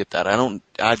people to forget that.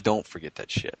 I don't forget that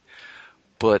shit.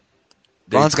 But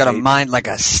Ron's got a mind like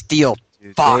a steel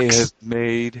fox. They have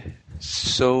made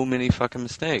so many fucking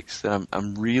mistakes that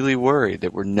I'm really worried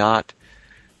that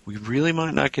we really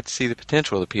might not get to see the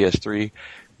potential of the PS3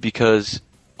 because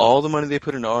all the money they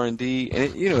put into R&D,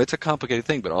 and it's a complicated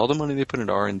thing, but all the money they put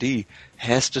into R&D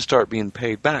has to start being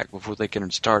paid back before they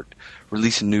can start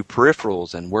releasing new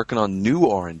peripherals and working on new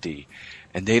R&D.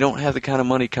 And they don't have the kind of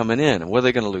money coming in. And what are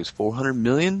they going to lose? $400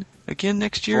 million again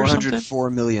next year?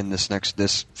 $404 million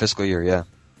this fiscal year. Yeah.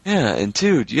 Yeah, and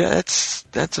dude, that's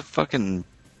a fucking.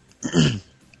 I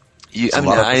know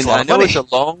money. it's a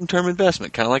long-term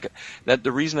investment, kind of like that.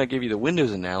 The reason I give you the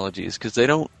Windows analogy is because they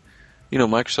don't.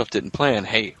 Microsoft didn't plan.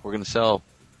 Hey, we're going to sell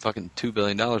fucking $2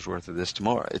 billion worth of this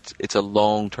tomorrow. It's a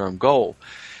long-term goal,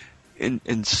 and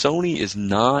Sony is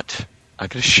not. I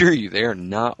can assure you, they are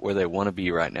not where they want to be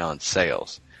right now in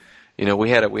sales. We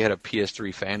had a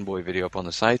PS3 fanboy video up on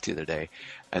the site the other day,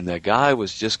 and the guy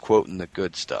was just quoting the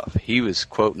good stuff. He was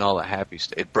quoting all the happy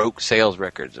stuff. It broke sales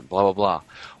records and blah blah blah.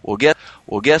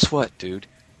 Well, guess what, dude?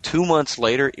 2 months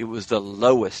later, it was the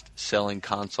lowest selling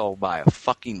console by a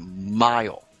fucking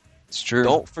mile. It's true.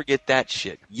 Don't forget that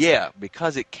shit. Yeah,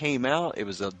 because it came out, it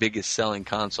was the biggest selling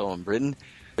console in Britain.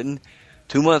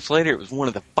 2 months later, it was one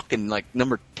of the fucking,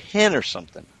 number 10 or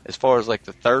something. As far as, the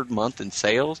third month in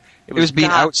sales. It was being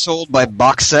outsold by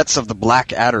box sets of the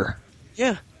Black Adder.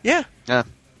 Yeah.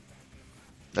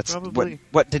 That's Probably.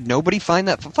 what did nobody find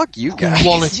that? Fuck you guys.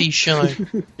 Quality show.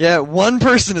 Yeah, one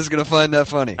person is gonna find that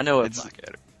funny. I know It's- it's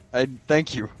not.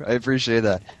 Thank you. I appreciate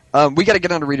that. We got to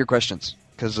get on to reader questions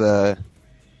because I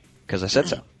said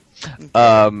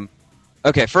so.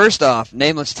 Okay, first off,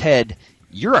 Nameless Ted,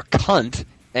 you're a cunt,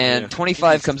 and Yeah.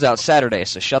 25 comes out Saturday,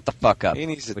 so shut the fuck up. He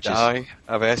needs to which is- die.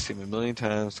 I've asked him a million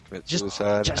times to commit Just,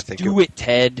 suicide. I just think do it,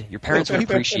 Ted. Your parents would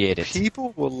appreciate it.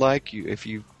 People will like you if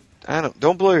you.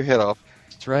 Don't blow your head off.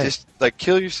 That's right. Just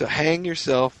kill yourself, hang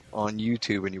yourself on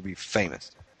YouTube, and you'll be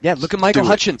famous. Yeah, look at Michael do it.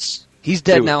 Hutchins. He's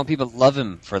dead Do it. now, and people love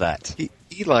him for that.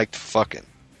 He liked fucking.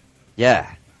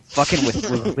 Yeah, fucking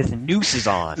with nooses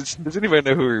on. Does anybody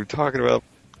know who we were talking about?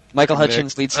 Michael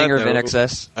Hutchins, lead singer of I know.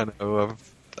 NXS. I know.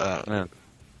 Yeah.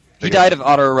 He died of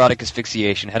autoerotic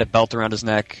asphyxiation. Had a belt around his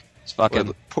neck. He's fucking.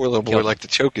 Well, poor little boy killed. liked to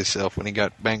choke himself when he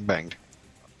got banged.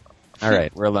 All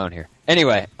right, we're alone here.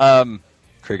 Anyway,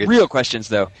 Cricket. real questions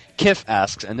though. Kif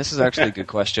asks, and this is actually a good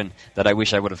question that I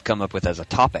wish I would have come up with as a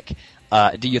topic.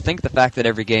 Do you think the fact that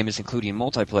every game is including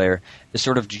multiplayer is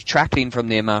sort of detracting from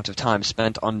the amount of time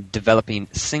spent on developing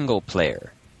single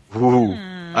player? Ooh,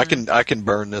 I can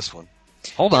burn this one.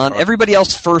 Hold on, everybody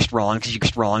else first, Ron, because you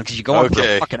go on for a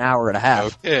Okay. fucking hour and a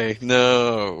half. Okay,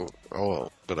 no. Oh,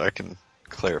 but I can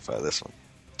clarify this one.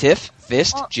 Tiff,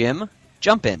 Fist, Well- Jim,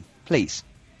 jump in, please.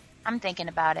 I'm thinking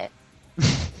about it.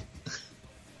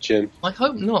 Jim. I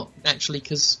hope not, actually,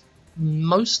 because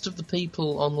most of the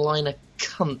people online are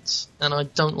cunts, and I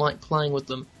don't like playing with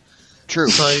them. True.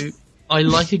 So I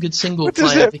like a good single What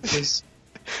does player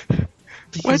that-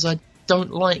 because I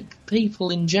don't like people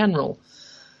in general.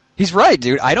 He's right,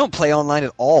 dude. I don't play online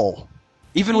at all.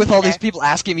 Even with all these people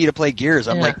asking me to play Gears,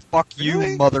 I'm Yeah. like, fuck you,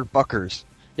 Really? motherfuckers.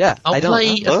 Yeah, I I'll don't. play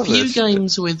I a love few this.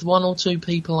 games with one or two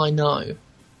people I know,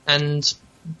 and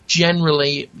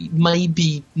generally,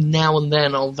 maybe now and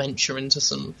then I'll venture into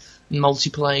some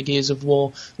multiplayer Gears of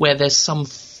War where there's some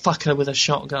fucker with a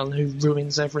shotgun who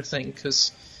ruins everything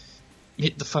because the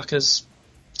fucker's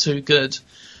too good,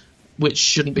 which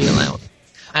shouldn't be allowed.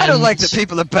 I don't And- like that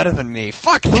people are better than me.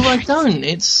 Fuck Well, I that. don't.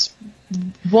 It's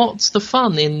what's the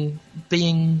fun in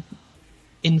being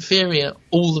inferior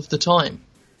all of the time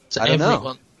to I don't know.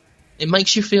 everyone? It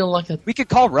makes you feel like a We could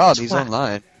call Rob. He's Twat.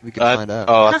 online. We could find out.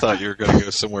 I thought you were going to go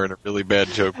somewhere in a really bad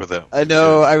joke with that. I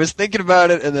know. I was thinking about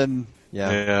it, and then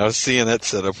Yeah, I was seeing that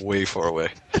set up way far away.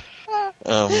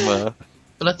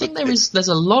 But I think there's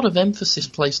a lot of emphasis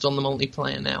placed on the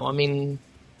multiplayer now. I mean,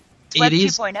 It's Web it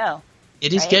is 2.0.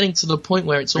 it is right? getting to the point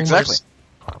where it's almost Exactly.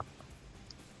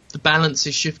 the balance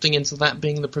is shifting into that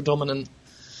being the predominant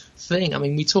thing. I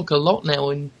mean, we talk a lot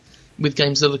now with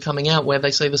games that are coming out where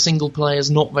they say the single player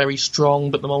is not very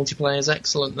strong, but the multiplayer is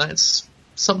excellent. That's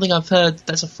something I've heard.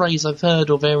 That's a phrase I've heard,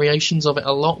 or variations of it,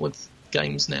 a lot with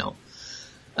games now.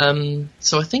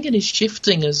 So I think it is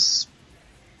shifting as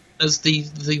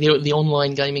the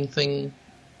online gaming thing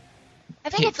I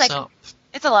think it's picks like up.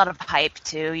 it's a lot of hype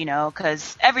too,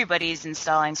 because everybody's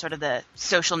installing sort of the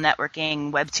social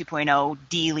networking Web 2.0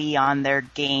 dealy on their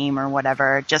game or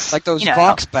whatever. Just like those you know,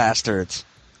 Fox bastards.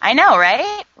 I know,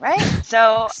 right? Right?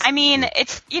 So, I mean,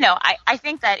 it's, I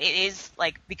think that it is,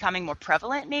 like, becoming more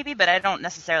prevalent, maybe, but I don't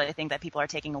necessarily think that people are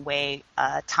taking away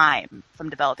time from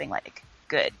developing, like,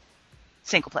 good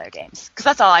single-player games. Because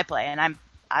that's all I play, and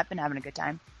I've been having a good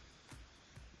time.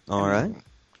 All right.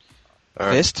 All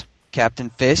right. Fist,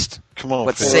 Captain Fist. Come on,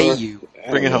 What Fist. say you?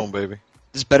 Bring it home, baby.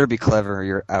 This better be clever, or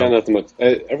you're out. Got nothing much.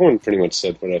 Everyone pretty much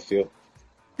said what I feel.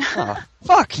 Oh,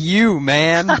 fuck you,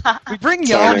 man. We bring you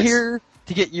Sorry, on Max. here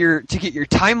to get your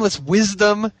timeless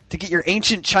wisdom, to get your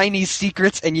ancient Chinese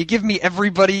secrets, and you give me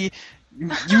everybody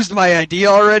used my idea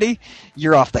already.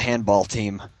 You're off the handball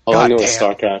team. All I God know is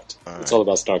damn. StarCraft. It's all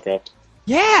about StarCraft.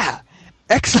 Yeah,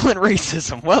 excellent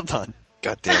racism. Well done,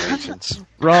 Goddamn ancients.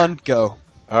 Ron. Go.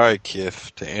 All right,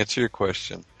 Kif, to answer your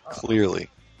question, clearly,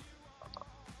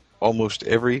 almost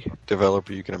every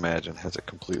developer you can imagine has a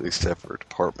completely separate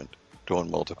department doing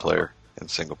multiplayer and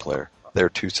single player. They're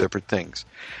two separate things.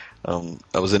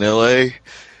 I was in LA,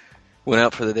 went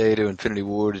out for the day to Infinity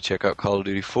Ward to check out Call of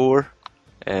Duty 4,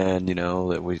 and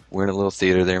that we're in a little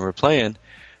theater there and we're playing,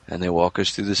 and they walk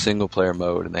us through the single player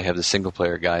mode, and they have the single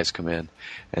player guys come in,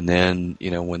 and then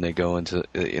when they go into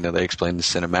they explain the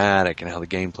cinematic and how the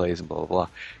game plays and blah blah blah.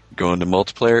 Go into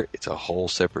multiplayer, it's a whole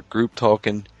separate group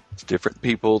talking. It's different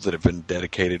people that have been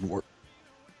dedicated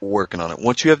working on it.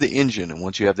 Once you have the engine and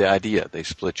once you have the idea, they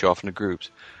split you off into groups.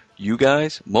 You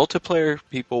guys, multiplayer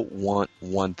people want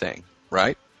one thing,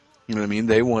 right? You know what I mean?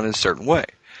 They want it a certain way.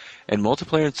 And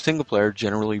multiplayer and single player are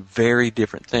generally very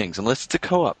different things, unless it's a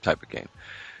co-op type of game.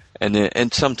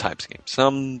 And some types of games.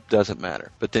 Some doesn't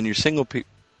matter. But then your single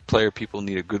multiplayer, people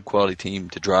need a good quality team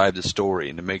to drive the story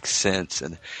and to make sense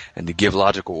and to give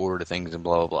logical order to things and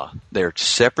blah, blah, blah. They're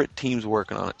separate teams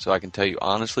working on it, so I can tell you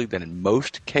honestly that in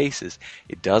most cases,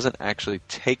 it doesn't actually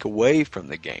take away from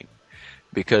the game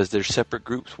because there's separate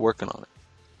groups working on it.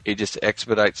 It just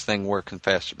expedites things working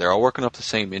faster. They're all working off the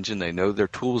same engine. They know their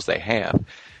tools they have.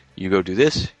 You go do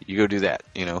this, you go do that,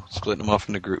 splitting them off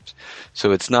into groups.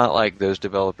 So it's not like those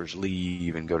developers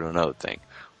leave and go to another thing.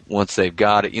 Once they've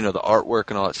got it, the artwork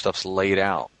and all that stuff's laid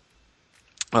out.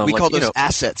 We call those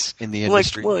assets in the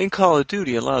industry. Well, in Call of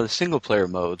Duty, a lot of the single-player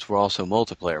modes were also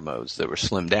multiplayer modes that were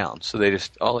slimmed down. So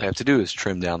all they have to do is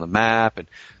trim down the map and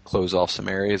close off some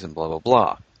areas and blah, blah,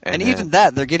 blah. And even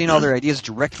that, they're getting all their ideas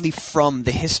directly from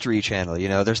the History Channel.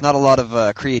 There's not a lot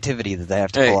of creativity that they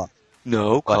have to pull off.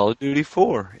 No, Call of Duty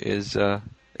 4 is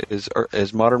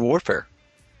Modern Warfare.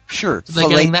 Sure, so they're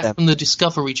getting that from the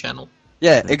Discovery Channel.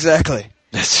 Yeah, exactly.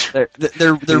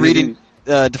 They're reading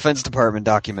Defense Department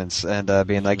documents and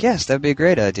being like, yes, that'd be a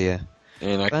great idea.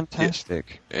 And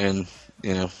fantastic. And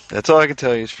that's all I can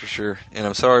tell you is for sure. And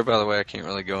I'm sorry, by the way, I can't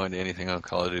really go into anything on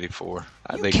Call of Duty 4.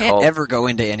 You can't ever go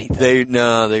into anything.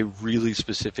 They really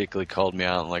specifically called me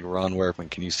out and like, Ron Workman,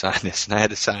 can you sign this? And I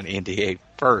had to sign NDA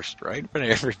first, right, in front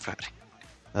of everybody.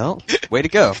 Well, way to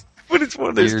go. But it's one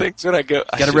of those things when I go...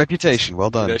 Got a reputation. Well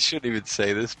done. I shouldn't even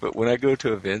say this, but when I go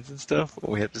to events and stuff,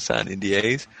 when we have to sign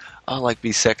NDAs, I'll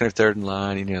be second or third in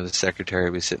line. The secretary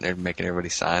will be sitting there making everybody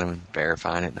sign them and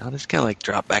verifying it. And I'll just kind of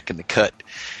drop back in the cut.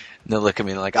 And they'll look at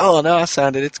me and oh, no, I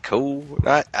signed it. It's cool.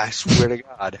 I swear to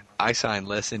God, I sign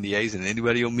less NDAs than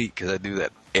anybody you'll meet because I do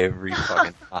that every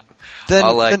fucking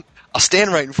time. I'll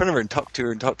stand right in front of her and talk to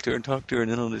her, and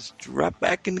then I'll just drop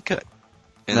back in the cut.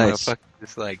 And nice. I'll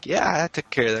just I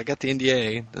took care of that. I got the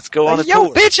NDA. Let's go on a tour.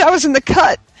 Yo, bitch, I was in the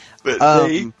cut. But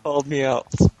they called me out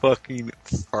fucking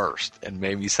first and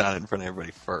made me sign it in front of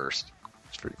everybody first.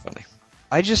 It's pretty funny.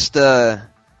 I just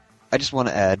want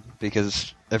to add,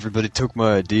 because everybody took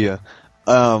my idea,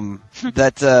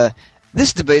 that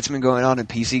this debate's been going on in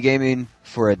PC gaming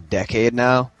for a decade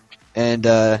now, and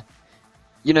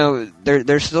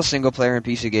there's still single player in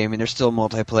PC gaming, there's still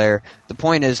multiplayer. The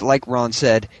point is, like Ron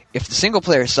said, if the single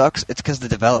player sucks, it's because the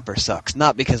developer sucks,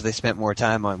 not because they spent more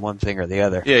time on one thing or the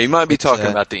other. Yeah, you might be talking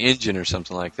about the engine or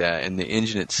something like that, and the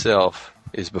engine itself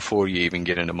is before you even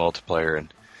get into multiplayer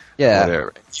and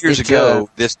whatever. Years ago,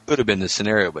 this could have been the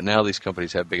scenario, but now these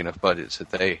companies have big enough budgets that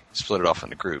they split it off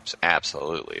into groups.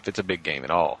 Absolutely. If it's a big game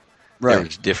at all,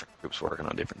 there's different groups working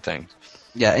on different things.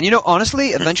 Yeah, and honestly,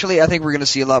 eventually I think we're going to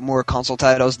see a lot more console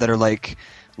titles that are like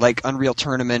Unreal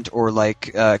Tournament or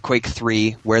like Quake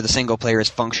 3, where the single player is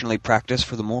functionally practiced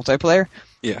for the multiplayer.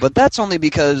 Yeah. But that's only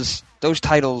because those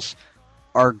titles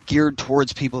are geared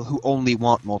towards people who only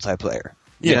want multiplayer.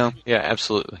 Yeah,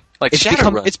 absolutely. Like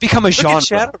it's become a genre.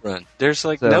 Look at Shadowrun. There's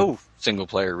no single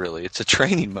player really. It's a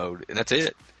training mode, and that's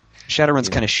it. Shadowrun's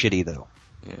kind of shitty though.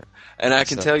 Yeah, and I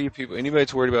can tell you, people, anybody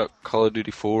that's worried about Call of Duty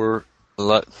 4, a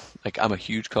lot. I'm a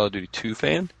huge Call of Duty 2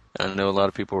 fan. I know a lot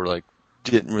of people were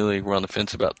didn't really run the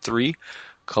fence about 3.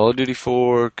 Call of Duty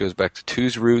 4 goes back to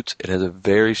 2's roots. It has a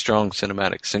very strong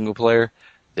cinematic single player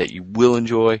that you will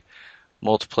enjoy.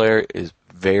 Multiplayer is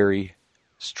very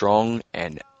strong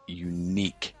and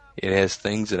unique. It has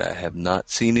things that I have not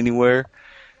seen anywhere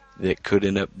that could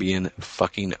end up being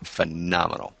fucking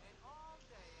phenomenal.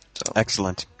 So.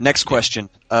 Excellent. Next question.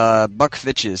 Buck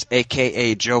Fitches,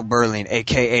 a.k.a. Joe Berling,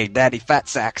 a.k.a. Daddy Fat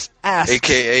Sacks, asks...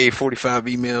 a.k.a. 45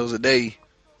 emails a day.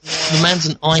 The man's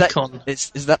an icon.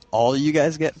 Is that all you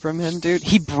guys get from him, dude?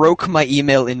 He broke my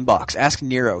email inbox. Ask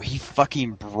Nero. He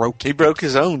fucking broke it. He broke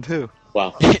his own, too.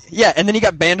 Wow. Yeah, and then he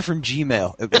got banned from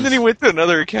Gmail. And then he went to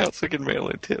another account so he could mail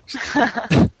in tips.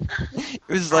 It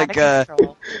was like,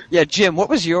 yeah, Jim, what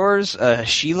was yours?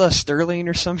 Sheila Sterling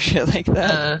or some shit like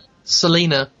that?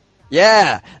 Selena.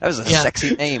 Yeah, that was a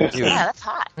sexy name, dude. Yeah, that's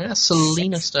hot. Yeah,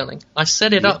 Selena Sterling. I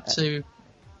set it up to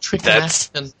trick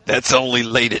Matt. That's only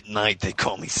late at night they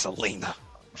call me Selena.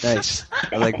 Nice.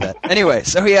 I like that. Anyway,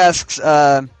 so he asks,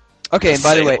 okay, and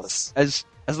by the way, as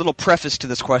a little preface to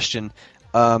this question,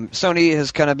 Sony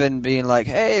has kind of been being like,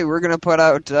 hey, we're going to put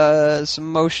out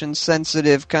some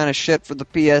motion-sensitive kind of shit for the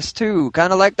PS2.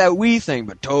 Kind of like that Wii thing,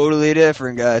 but totally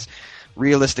different, guys.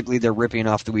 Realistically, they're ripping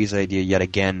off the Wii's idea yet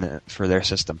again for their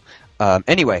system.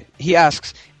 Anyway, he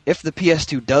asks, if the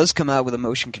PS2 does come out with a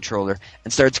motion controller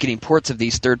and starts getting ports of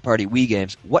these third-party Wii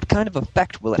games, what kind of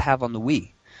effect will it have on the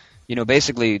Wii? You know,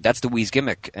 basically, that's the Wii's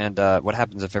gimmick, and what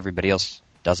happens if everybody else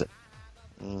does it?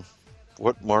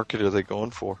 What market are they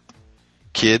going for?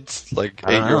 Kids? Like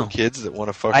 8-year-old kids that want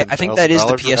to fucking I think that is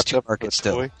the PS2 market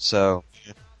still, so,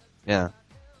 yeah.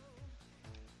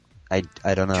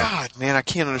 I don't know. God, man, I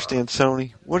can't understand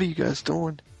Sony. What are you guys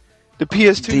doing? The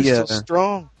PS2 is still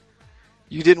strong.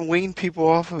 You didn't wean people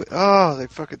off of it. Oh, they're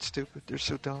fucking stupid. They're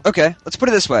so dumb. Okay, let's put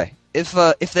it this way: if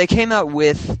they came out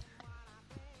with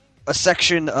a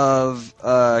section of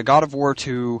God of War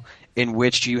 2 in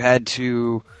which you had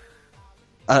to,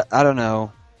 I don't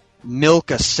know,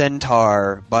 milk a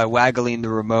centaur by waggling the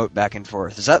remote back and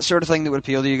forth, is that sort of thing that would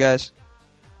appeal to you guys?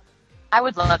 I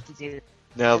would love to do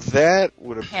Now that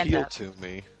would Hands appeal up. to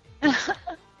me.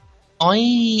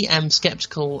 I am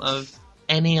skeptical of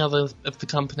any other of the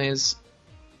companies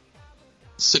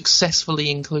successfully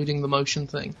including the motion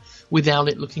thing without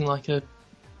it looking like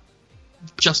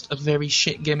just a very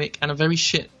shit gimmick and a very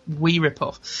shit Wii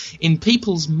ripoff. In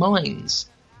people's minds,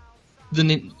 the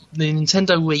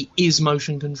Nintendo Wii is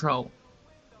motion control.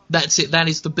 That's it. That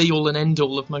is the be-all and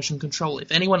end-all of motion control.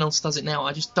 If anyone else does it now,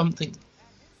 I just don't think...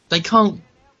 They can't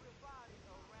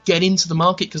get into the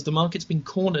market because the market's been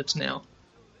cornered now.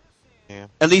 Yeah.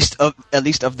 At least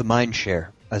of the mind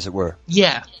share, as it were.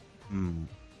 Yeah.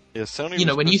 Yeah, Sony. You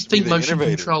know, when you think motion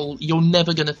control, you're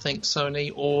never going to think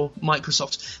Sony or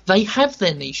Microsoft. They have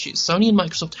their niches. Sony and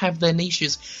Microsoft have their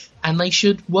niches, and they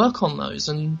should work on those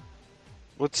and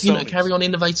carry on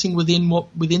innovating within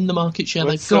the market share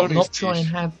they've got. Sony's Not try niche?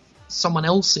 and have someone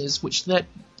else's, which they're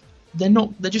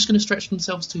not. They're just going to stretch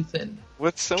themselves too thin.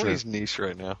 What's Sony's niche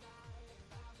right now?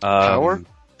 Power?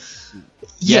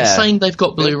 Yeah, Yeah. saying they've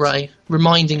got Blu-ray,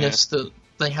 reminding us that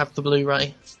they have the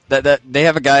Blu-ray. That they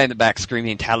have a guy in the back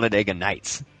screaming Talladega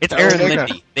Nights. It's Aaron Talladega.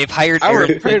 Lindy. They've hired Howard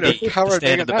Aaron Prater, Lindy to Howard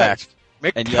stand in the back Nights.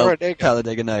 Make and yell Talladega.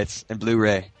 Talladega Nights and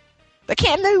Blu-ray. They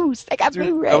can't lose. They got Dude,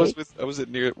 Blu-ray. I was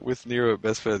with Nero at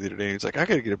Best Buy the other day, and he's like, I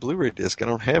gotta get a Blu-ray disc. I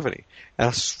don't have any. And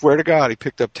I swear to God, he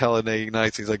picked up Talladega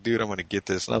Nights. He's like, dude, I'm gonna get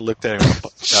this. And I looked at him and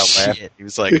I out laughing. He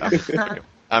was like,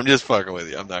 I'm just fucking with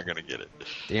you. I'm not gonna get it.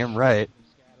 Damn right.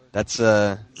 That's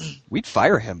we'd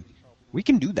fire him. We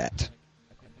can do that.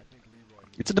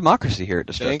 It's a democracy here at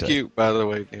Destructo. Thank you, by the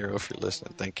way, Nero, if you're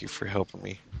listening. Thank you for helping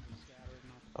me.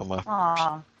 On my,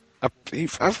 Aw.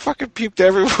 I fucking puked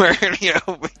everywhere, you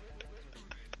know.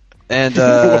 And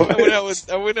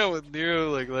I went out with Nero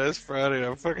like last Friday, and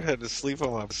I fucking had to sleep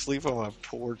on my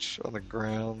porch on the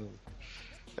ground.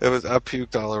 And I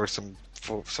puked all over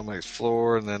somebody's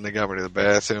floor, and then they got me to the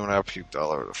bathroom, and I puked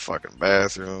all over the fucking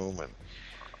bathroom. And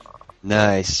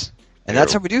nice. And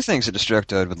that's how we do things at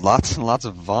Destructoid, with lots and lots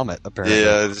of vomit, apparently.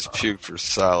 yeah, I just puked for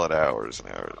solid hours, and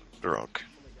I was drunk.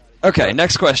 Okay,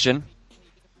 next question.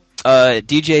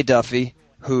 DJ Duffy,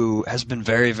 who has been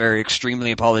very, very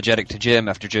extremely apologetic to Jim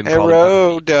after Jim called him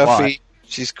Hello, out. Duffy. Why?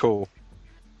 She's cool.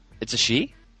 It's a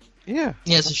she? Yeah.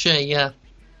 Yeah, it's a she. Yeah.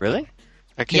 Really?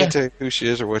 I can't tell you who she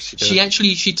is or what she does.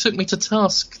 She took me to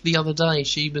task the other day.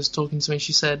 She was talking to me.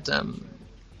 She said,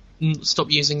 "Stop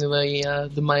using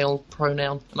the male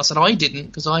pronoun." And I said, "I didn't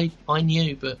because I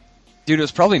knew." But dude, it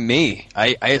was probably me.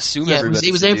 I assume everybody.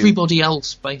 It was everybody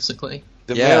else basically.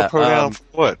 The male pronoun for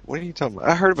what? What are you talking about?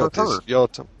 I heard about for this. her. Y'all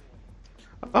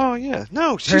Oh yeah,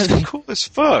 no, she's cool as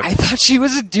fuck. I thought she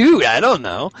was a dude. I don't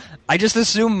know. I just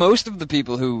assume most of the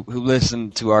people who listen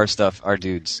to our stuff are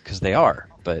dudes because they are.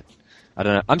 But I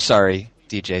don't know. I'm sorry,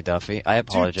 DJ Duffy. I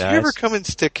apologize. Do you ever come in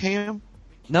stick cam?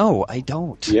 No, I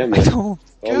don't. Yeah, I man. don't.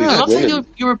 All I these love that women.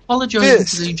 you're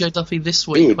apologising to DJ Duffy this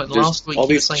week, Dude, but there's last week all you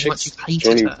were these saying how much chicks you hated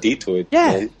joining her. Podtoid.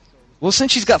 Yeah. Man. Well,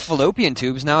 since she's got fallopian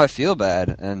tubes, now I feel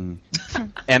bad, and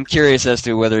am curious as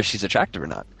to whether she's attractive or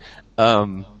not.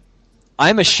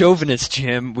 I'm a chauvinist,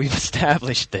 Jim. We've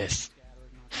established this.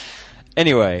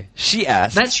 Anyway, she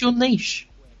asked... That's your niche.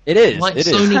 It is. Like it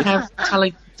Sony is. have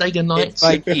Talladega Nights,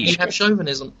 my niche. you have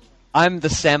chauvinism. I'm the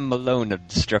Sam Malone of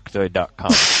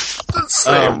Destructoid.com.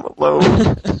 Sam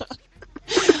Malone.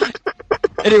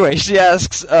 Anyway, she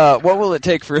asks, what will it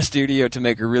take for a studio to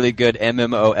make a really good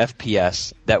MMO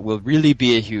FPS that will really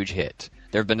be a huge hit?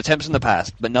 There have been attempts in the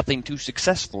past, but nothing too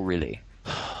successful, really.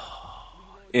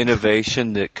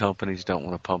 Innovation that companies don't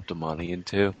want to pump the money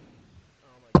into.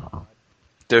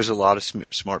 There's a lot of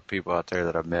smart people out there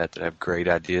that I've met that have great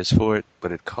ideas for it,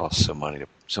 but it costs so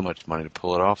much money to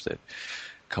pull it off that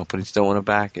companies don't want to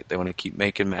back it. They want to keep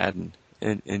making Madden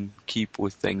and keep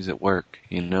with things that work,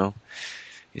 you know?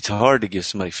 It's hard to give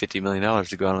somebody $50 million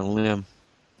to go out on a limb.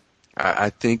 I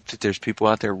think that there's people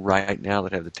out there right now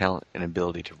that have the talent and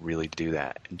ability to really do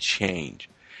that and change.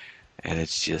 And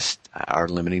it's just our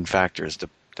limiting factor is the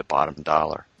bottom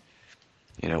dollar.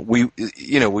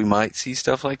 We might see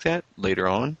stuff like that later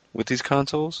on with these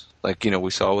consoles. Like,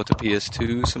 we saw with the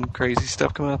PS2 some crazy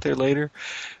stuff come out there later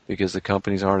because the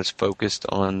companies aren't as focused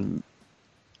on,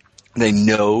 they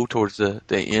know towards the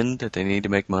end that they need to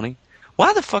make money.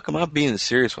 Why the fuck am I being the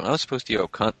serious one? I was supposed to yell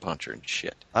cunt puncher and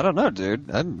shit. I don't know, dude.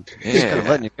 I'm just Yeah. kind of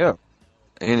letting you go.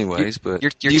 Anyways, but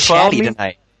You're do you follow chatty me?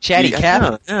 tonight. Chatty Yeah,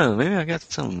 cat. yeah, maybe I got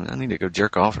something. I need to go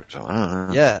jerk off or something. I don't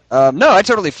know. Yeah. No, I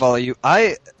totally follow you.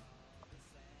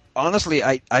 Honestly,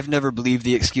 I've never believed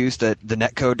the excuse that the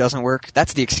netcode doesn't work.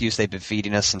 That's the excuse they've been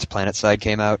feeding us since PlanetSide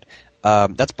came out.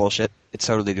 That's bullshit. It's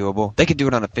totally doable. They could do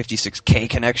it on a 56K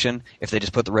connection if they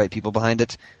just put the right people behind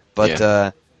it. But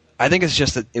I think it's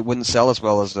just that it wouldn't sell as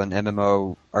well as an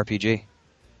MMO RPG.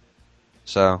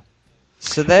 So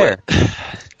there.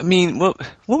 I mean, what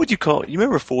would you call it? You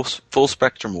remember Full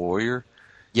Spectrum Warrior?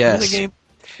 Yes. Remember the game?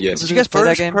 Yes. Did you guys play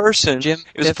that game? Person. Jim,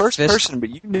 It was Fifth first Fist? person, but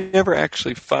you never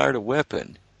actually fired a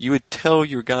weapon. You would tell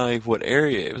your guy what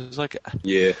area. It was like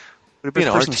Yeah. would it be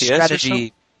an First-person RTS or something?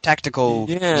 strategy, tactical,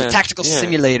 Yeah, tactical yeah.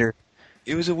 simulator.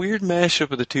 It was a weird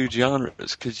mashup of the two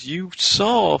genres because you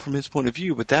saw from his point of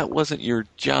view, but that wasn't your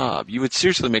job. You would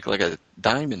seriously make like a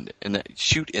diamond and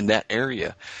shoot in that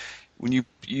area when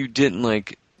you didn't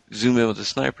like zoom in with a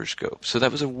sniper scope. So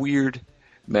that was a weird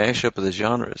mashup of the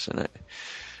genres, and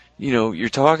you're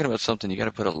talking about something you got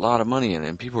to put a lot of money in,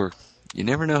 and you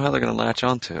never know how they're going to latch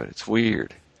onto it. It's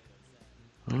weird.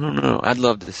 I don't know. I'd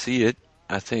love to see it.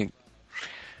 I think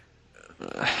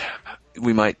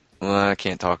we might. Well, I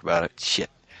can't talk about it. Shit.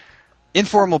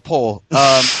 Informal poll.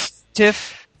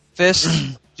 Tiff,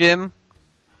 Fist, Jim,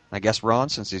 I guess Ron,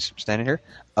 since he's standing here.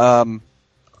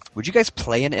 Would you guys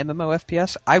play an MMO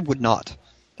FPS? I would not.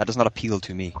 That does not appeal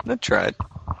to me. I tried.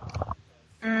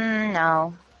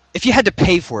 No. If you had to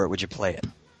pay for it, would you play it?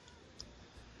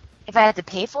 If I had to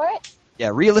pay for it?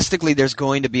 Yeah, realistically, there's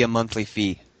going to be a monthly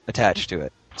fee attached to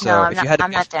it. So No, I'm if you had to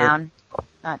I'm pay not for it- down.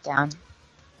 Not down.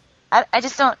 I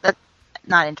just don't. That's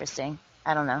not interesting.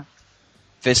 I don't know.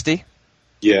 Fisty?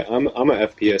 Yeah, I'm a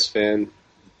FPS fan,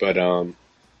 but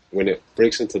when it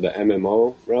breaks into the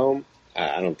MMO realm,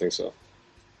 I don't think so.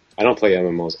 I don't play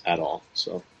MMOs at all.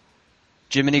 So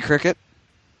Jiminy Cricket?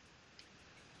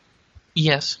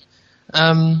 Yes.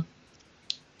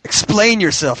 Explain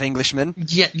yourself, Englishman.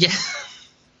 Yeah.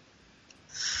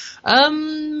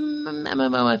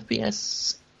 MMO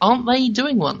FPS. Aren't they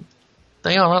doing one?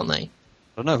 They are, aren't they? I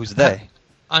don't know, who's they?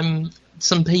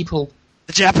 Some people.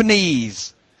 The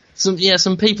Japanese!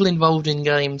 Some people involved in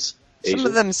games. Some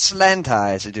of them slant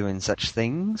eyes are doing such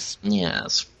things.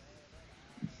 Yes.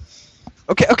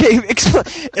 Okay,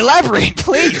 elaborate,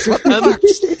 please. What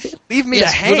the fuck? Leave me to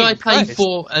hang. Would I pay Christ.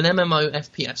 for an MMO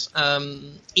FPS?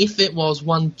 If it was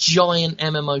one giant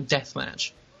MMO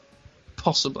deathmatch,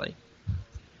 possibly,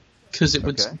 because it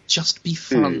would Okay. just be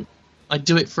fun. I'd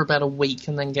do it for about a week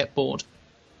and then get bored.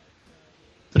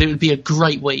 But it would be a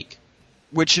great week.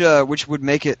 Which would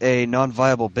make it a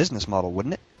non-viable business model,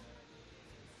 wouldn't it?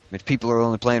 If people are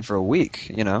only playing for a week,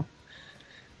 you know.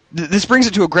 This brings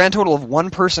it to a grand total of one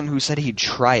person who said he'd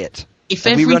try it. If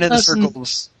And we every run into person-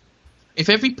 circles. If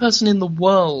every person in the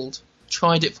world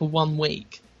tried it for 1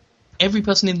 week, every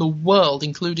person in the world,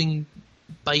 including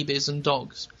babies and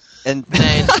dogs, And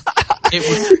then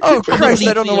it would oh Christ! probably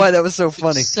I don't know be why a that was so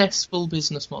funny. successful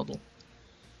business model.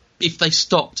 If they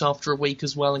stopped after a week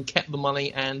as well and kept the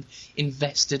money and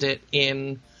invested it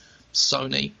in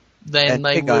Sony, then And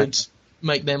they big guy. would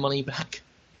make their money back.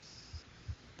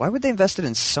 Why would they invest it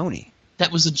in Sony?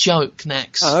 That was a joke,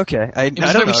 Nex. Oh, okay. I It was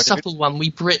a don't very know. dude. subtle one.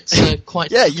 We Brits are quite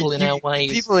Yeah, subtle in our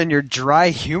ways. people in your dry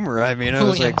humor. I mean, I Oh,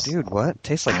 was like, yes. dude, what?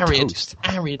 Tastes like arid, toast.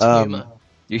 arid humour.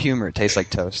 Your humor tastes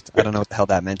like toast. I don't know what the hell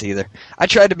that meant either. I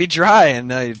tried to be dry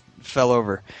and I fell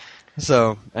over.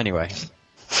 So anyway,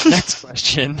 next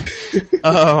question.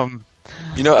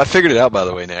 I figured it out, by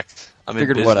the way, next.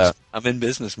 Figured what out? I'm in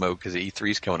business mode because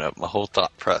E3's coming up. My whole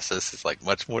thought process is like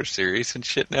much more serious and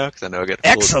shit now because I know I got to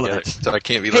pull it Excellent. together. So I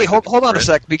can't be Hey, like. hold on a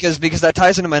sec because that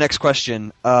ties into my next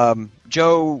question.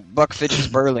 Joe Buckfitches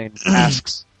Berlin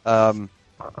asks,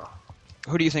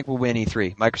 who do you think will win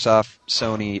E3? Microsoft,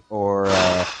 Sony, or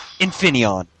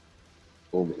Infineon?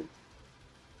 oh man,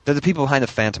 They're the people behind the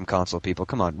Phantom console. People,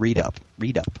 come on, read up.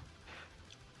 the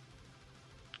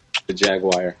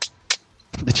Jaguar.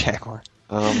 The Jaguar.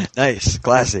 Nice,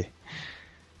 classy.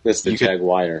 That's the You could-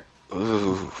 Jaguar.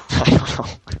 Ooh. I don't know.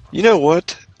 You know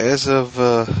what? As of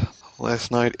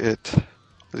last night the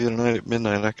other night at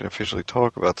midnight, I can officially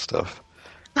talk about stuff.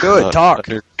 Good Not talk.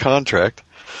 under contract.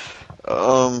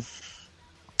 I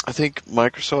think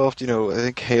Microsoft. I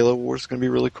think Halo Wars is going to be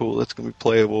really cool. That's going to be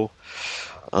playable.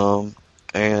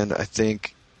 And I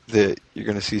think that you're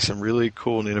going to see some really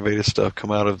cool and innovative stuff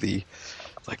come out of the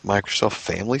Microsoft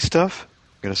family stuff.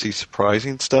 You're going to see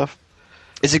surprising stuff.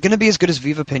 Is it going to be as good as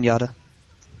Viva Pinata?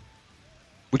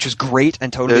 which was great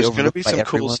and totally There's going to overlooked be by some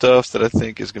cool everyone. stuff that I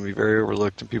think is going to be very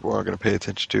overlooked and people aren't going to pay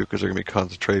attention to because they're going to be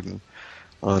concentrating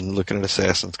on looking at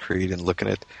Assassin's Creed and looking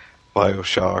at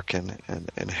BioShock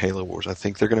and Halo Wars. I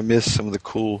think they're going to miss some of the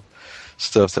cool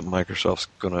stuff that Microsoft's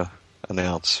going to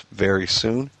announce very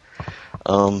soon.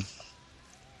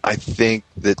 I think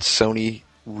that Sony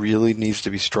really needs to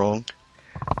be strong,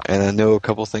 and I know a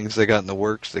couple things they got in the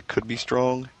works that could be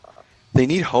strong. They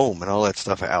need home and all that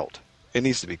stuff out. It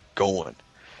needs to be going,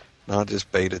 not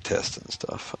just beta testing and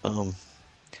stuff.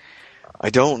 I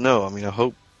don't know. I mean, I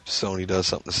hope Sony does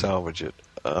something to salvage it.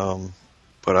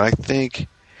 But I think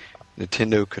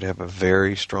Nintendo could have a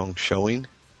very strong showing.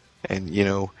 And, you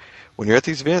know, when you're at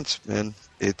these events, man,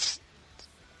 it's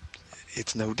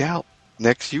no doubt.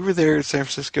 Next, you were there in San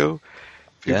Francisco.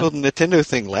 People at the Nintendo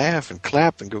thing laugh and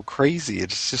clap and go crazy.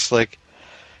 It's just like...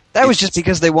 That was just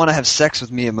because they want to have sex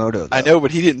with Miyamoto, though. I know,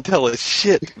 but he didn't tell us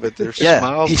shit. But there's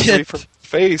smiles away from his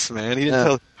face, man. He didn't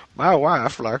tell my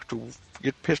wife likes to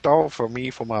get pissed off for me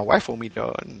for my wife will be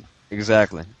done.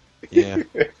 Exactly. Yeah.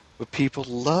 But people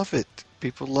love it.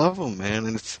 People love them, man.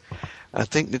 And I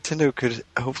think Nintendo could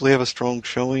hopefully have a strong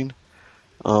showing.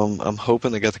 I'm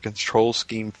hoping they got the control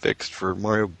scheme fixed for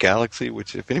Mario Galaxy,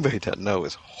 which, if anybody doesn't know,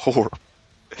 is horrible.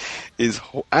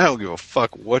 I don't give a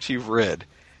fuck what you've read.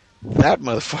 That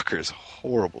motherfucker is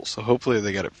horrible. So hopefully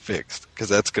they got it fixed because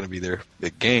that's going to be their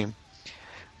big game.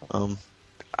 I'm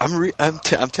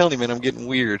telling you, man, I'm getting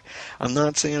weird. I'm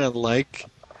not saying I like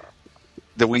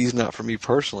the Wii's not for me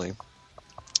personally,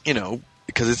 you know,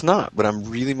 because it's not. But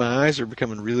my eyes are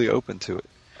becoming really open to it.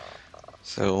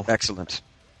 So excellent.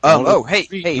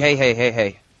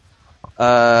 Hey.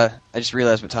 I just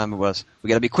realized what time it was. We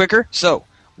got to be quicker. So,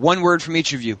 one word from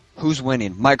each of you. Who's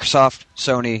winning? Microsoft,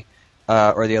 Sony,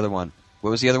 or the other one?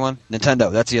 What was the other one?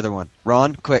 Nintendo. That's the other one.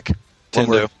 Ron, quick. One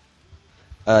Nintendo.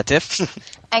 word. Tiff?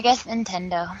 I guess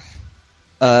Nintendo.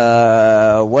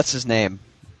 What's his name?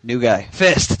 New guy.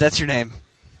 Fist. That's your name.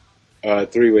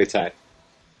 Three-way tie.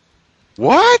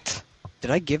 What? Did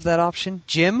I give that option?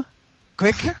 Jim?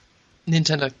 Quick.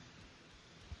 Nintendo.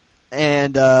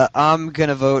 And I'm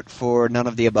gonna vote for none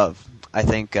of the above. I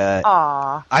think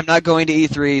I'm not going to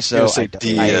E3, so say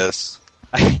DS.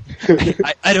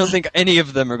 I don't think any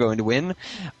of them are going to win.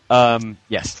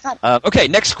 Yes. Okay,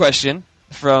 next question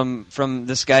from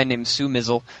this guy named Sue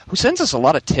Mizzle, who sends us a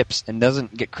lot of tips and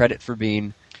doesn't get credit for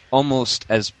being almost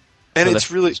as. And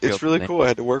it's really cool. I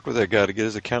had to work with that guy to get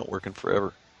his account working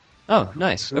forever. Oh,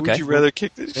 nice. Who would you rather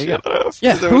kick the shit out of?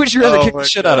 Yeah, who would you rather kick the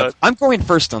shit out of? I'm going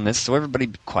first on this, so everybody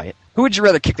be quiet. Who would you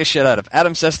rather kick the shit out of,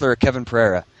 Adam Sessler or Kevin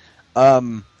Pereira?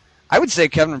 I would say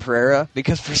Kevin Pereira,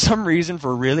 because for some reason,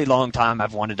 for a really long time,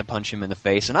 I've wanted to punch him in the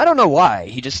face, and I don't know why.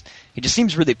 He just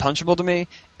seems really punchable to me,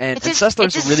 and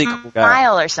Sessler's a really cool guy.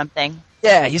 Smile or something.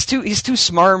 Yeah, he's too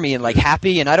smarmy and like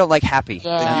happy, and I don't like happy.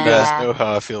 Yeah. And you guys know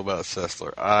how I feel about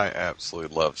Sessler. I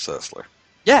absolutely love Sessler.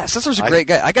 Yeah, Sessler's a great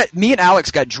guy. Me and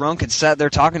Alex got drunk and sat there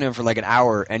talking to him for like an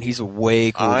hour, and he's a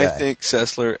way cool guy. I think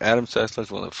Adam Sessler is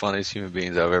one of the funniest human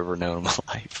beings I've ever known in my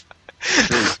life.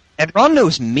 And Ron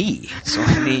knows me, so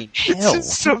I mean, hell. It's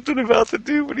just something about the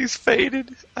dude when he's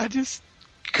faded.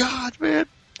 God, man.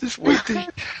 Just wait till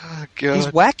oh, God. He's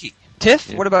wacky.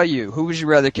 Tiff, what about you? Who would you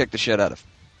rather kick the shit out of?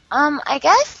 I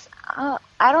guess, I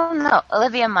don't know.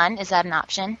 Olivia Munn, is that an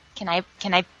option? Can I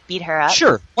beat her up?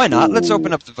 Sure, why not? Let's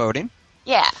open up the voting.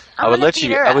 Yeah, I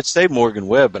would say Morgan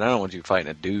Webb, but I don't want you fighting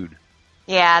a dude.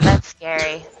 Yeah, that's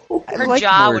scary. Her like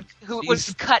jaw Morgan.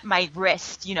 would cut my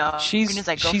wrist, you know, as soon as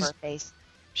I go for her face.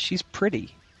 She's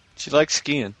pretty. She likes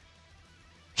skiing.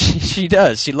 She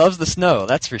does. She loves the snow,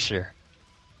 that's for sure.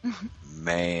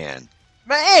 Man.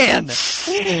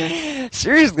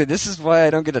 Seriously, this is why I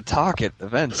don't get to talk at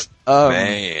events.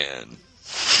 Man.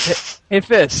 Hey,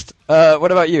 Fist,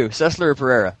 what about you? Sessler or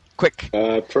Pereira? Quick.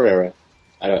 Pereira.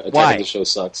 Attack of the Show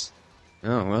sucks.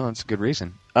 Oh, well, that's a good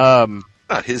reason.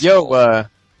 Not his fault.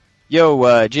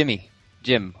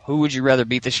 Jim, who would you rather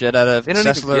beat the shit out of? They don't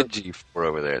Sessler? even get G4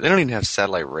 over there. They don't even have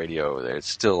satellite radio over there. It's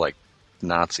still like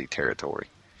Nazi territory.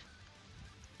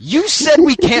 You said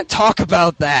we can't talk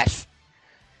about that.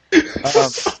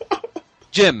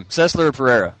 Jim, Sessler or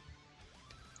Pereira?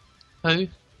 Who?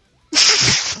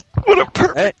 What a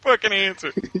perfect fucking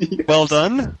answer. Well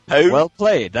done. Who? Well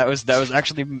played. That was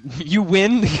actually you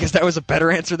win because that was a better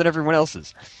answer than everyone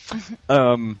else's.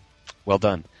 Well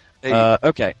done. Hey,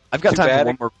 okay, I've got time for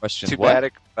one more question. Too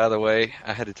bad, by the way,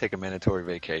 I had to take a mandatory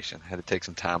vacation. I had to take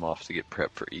some time off to get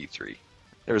prepped for E3.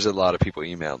 There was a lot of people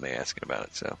emailing me asking about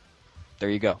it, so. There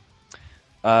you go.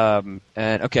 And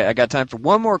okay, I got time for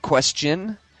one more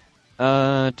question.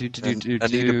 I need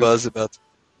to buzz about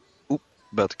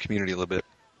the community a little bit.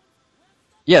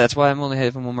 Yeah, that's why I'm only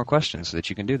having one more question, so that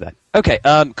you can do that. Okay,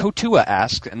 Kotua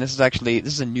asks, and this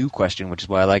is a new question, which is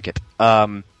why I like it.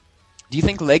 Do you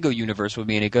think Lego Universe would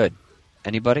be any good?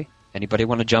 Anybody? Anybody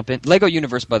want to jump in? Lego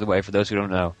Universe, by the way, for those who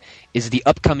don't know, is the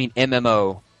upcoming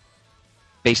MMO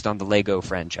based on the Lego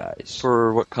franchise.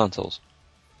 For what consoles?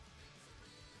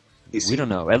 We don't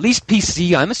know. At least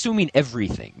PC. I'm assuming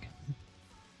everything.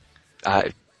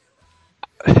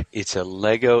 It's a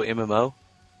Lego MMO?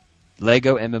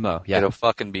 Lego MMO, yeah. It'll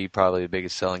fucking be probably the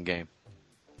biggest selling game.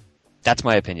 That's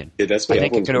my opinion. Yeah, that's what I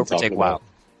think it everyone's could been overtake talking WoW.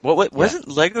 about. Wasn't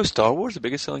Lego Star Wars the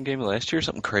biggest selling game last year or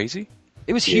something crazy?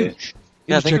 It was Yeah. huge.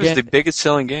 Yeah, I think it was the gigantic. biggest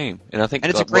selling game. And I think And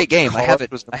it's a what great game. I have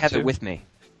it. was I have it number with me.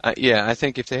 two. Yeah, I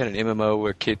think if they had an MMO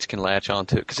where kids can latch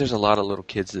onto it, because there's a lot of little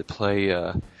kids that play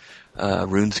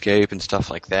RuneScape and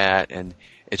stuff like that, and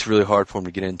it's really hard for them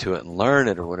to get into it and learn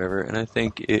it or whatever. And I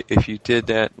think if you did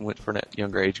that and went for that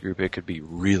younger age group, it could be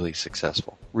really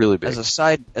successful, really big. As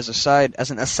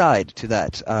an aside to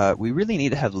that, we really need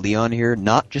to have Leon here,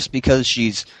 not just because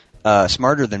she's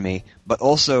smarter than me, but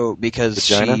also because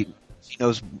Vagina? she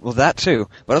knows, well, that too,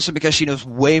 but also because she knows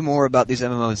way more about these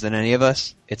MMOs than any of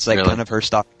us. It's like Really? kind of her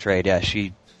stock trade. Yeah,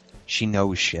 she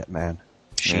knows shit, man.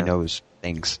 She Yeah. knows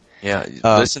things. Yeah,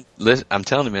 listen, I'm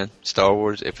telling you, man, Star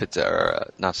Wars, if it's,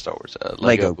 not Star Wars,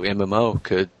 Lego MMO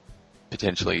could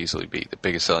potentially easily be the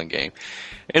biggest selling game.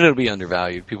 And it'll be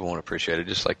undervalued. People won't appreciate it,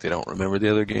 just like they don't remember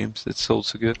the other games that sold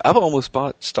so good. I've almost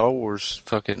bought Star Wars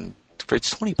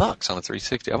it's $20 on a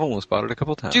 360. I've almost bought it a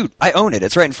couple times. Dude, I own it.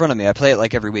 It's right in front of me. I play it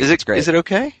like every week. It's great. Is it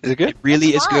okay? Is it good? It really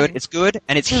It's is fun. good. It's good,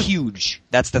 and it's huge.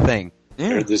 That's the thing.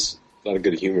 Yeah. There's a lot of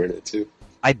good humor in it, too.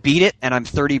 I beat it, and I'm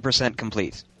 30%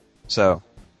 complete. So,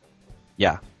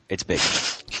 yeah, it's big.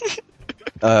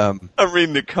 I'm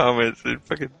reading the comments.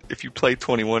 If you play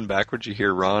 21 backwards, you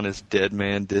hear Ron as dead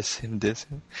man diss him.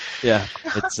 Yeah,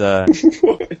 it's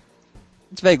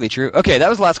it's vaguely true. Okay, that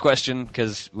was the last question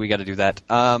because we got to do that.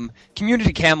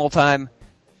 Community camel time.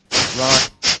 Ron,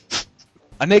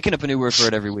 I'm making up a new word for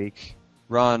it every week.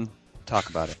 Ron, talk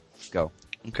about it. Go.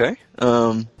 Okay.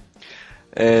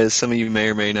 As some of you may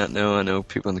or may not know, I know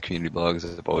people in the community blogs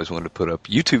have always wanted to put up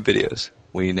YouTube videos.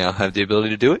 We now have the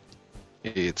ability to do it.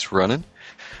 It's running.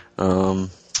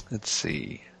 Let's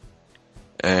see.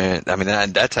 And I mean,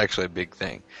 that's actually a big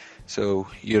thing. So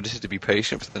you just have to be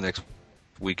patient for the next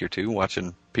week or two,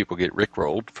 watching people get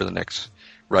rickrolled for the next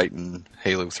writing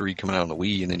Halo 3 coming out on the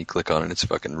Wii, and then you click on it, it's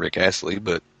fucking Rick Astley,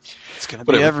 but It's going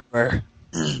to whatever. be everywhere.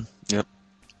 Yep.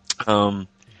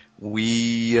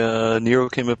 Nero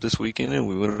came up this weekend, and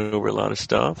we went over a lot of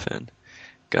stuff, and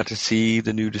got to see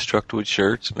the new Destructoid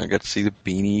shirts, and I got to see the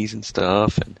beanies and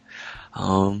stuff, and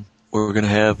we're going to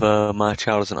have My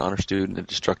Child is an Honor Student and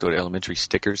Destructoid Elementary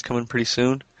stickers coming pretty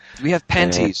soon. We have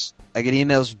panties. I get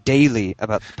emails daily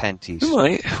about the panties.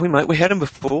 We might. We had them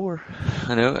before.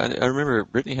 I know. I remember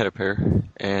Brittany had a pair,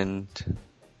 and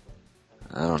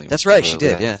I don't even. That's right, she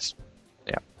remember did, that.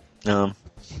 yes.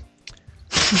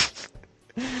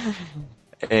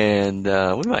 And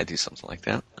we might do something like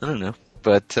that. I don't know.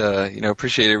 But,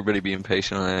 appreciate everybody being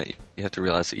patient on that. You have to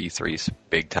realize that E3 is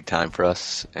big time for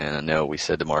us, and I know we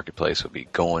said the marketplace would be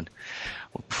going.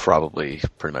 We're probably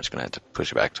pretty much going to have to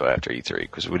push it back to after E3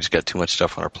 because we just got too much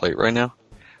stuff on our plate right now.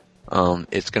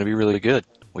 It's going to be really good.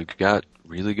 We've got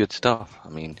really good stuff. I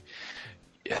mean,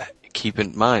 keep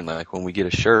in mind, like when we get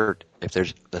a shirt, if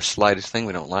there's the slightest thing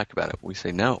we don't like about it, we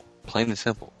say no. Plain and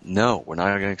simple. No, we're not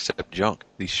going to accept junk.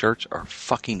 These shirts are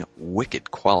fucking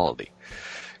wicked quality.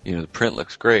 You know, the print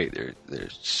looks great. They're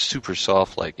super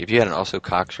soft. Like, if you had an Also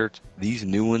Cock shirts, these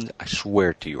new ones, I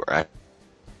swear to you, are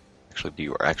actually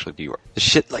Dior. The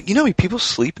shit, like, you know how many people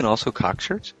sleep in Also Cock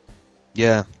shirts?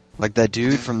 Yeah, like that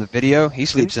dude from the video, he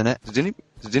sleeps in it. Didn't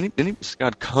he? It's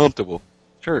got comfortable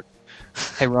shirt.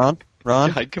 Hey, Ron,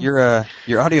 Yeah,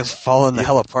 your audio's falling the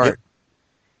hell apart.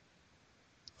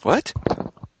 What?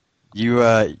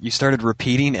 You started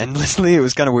repeating endlessly. It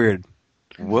was kind of weird.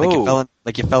 Whoa.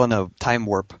 Like you fell in a time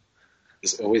warp.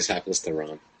 This always happens to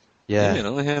Ron. Yeah. It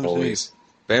only happens to me. Always.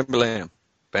 Bam, balam.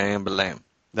 Bam, balam.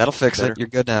 That'll fix Better. it. You're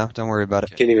good now. Don't worry about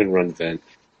it. Can't even run vent.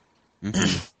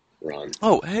 Mhm. Ron.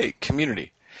 Oh, hey,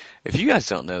 community. If you guys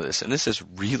don't know this, and this is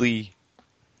really...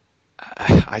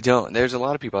 I don't. There's a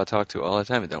lot of people I talk to all the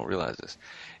time that don't realize this.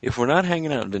 If we're not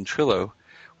hanging out in Ventrilo,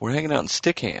 we're hanging out in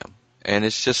Stickham. And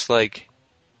it's just like...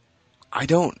 I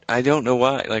don't know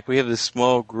why. Like, we have this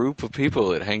small group of people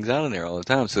that hangs out in there all the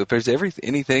time. So if there's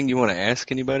anything you want to ask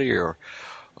anybody or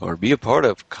be a part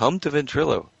of, come to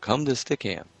Ventrilo. Come to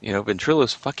Stickham. You know,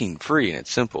 Ventrilo's fucking free and it's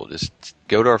simple. Just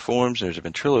go to our forums and there's a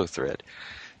Ventrilo thread.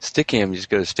 Stickham, you just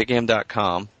go to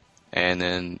stickham.com and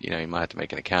then, you know, you might have to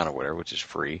make an account or whatever, which is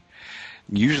free.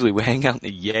 Usually we hang out in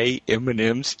the Yay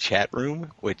M&M's chat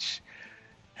room, which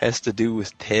has to do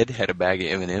with Ted had a bag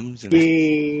of M&M's. And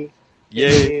Yay,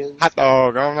 hot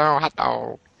dog, oh no, hot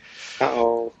dog.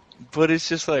 Uh-oh. But it's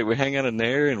just like we hang out in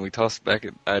there and we toss back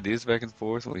ideas back and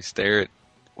forth and we stare at,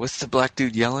 what's the black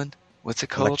dude yelling? What's it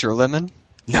called? Electro Lemon?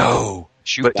 No.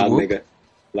 Shoot the Loud whoop? nigga.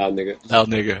 Loud nigga. Loud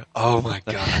nigga. Oh my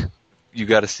god. You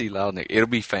got to see Loud nigga. It'll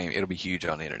be famous. It'll be huge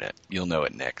on the internet. You'll know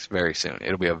it next, very soon.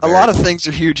 It'll be a lot of things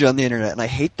are huge on the internet, and I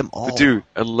hate them all. But dude,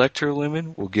 Electro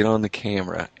Lemon will get on the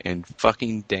camera and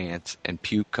fucking dance, and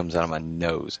puke comes out of my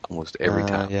nose almost every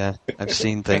time. Yeah, I've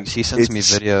seen things. He sends me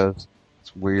videos.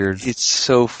 It's weird. It's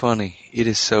so funny. It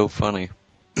is so funny.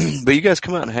 But you guys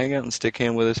come out and hang out and stick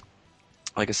hand with us.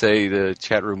 Like I say, the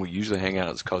chat room we usually hang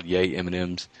out is called Yay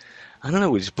M&M's. I don't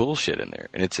know, we just bullshit in there,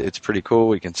 and it's pretty cool.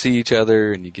 We can see each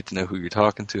other, and you get to know who you're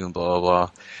talking to, and blah, blah, blah.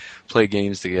 Play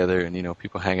games together, and, you know,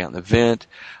 people hang out in the vent.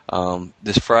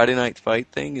 This Friday night fight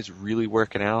thing is really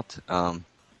working out.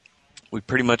 We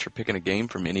pretty much are picking a game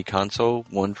from any console,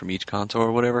 one from each console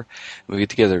or whatever. We get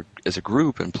together as a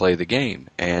group and play the game.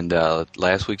 And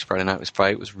last week's Friday night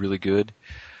fight was really good.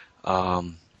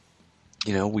 You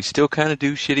know, we still kind of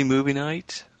do shitty movie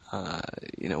night.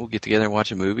 You know, we'll get together and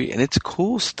watch a movie, and it's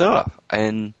cool stuff.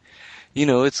 And you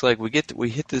know, it's like we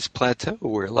hit this plateau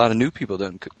where a lot of new people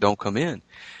don't come in.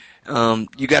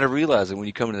 You got to realize that when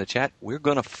you come into the chat, we're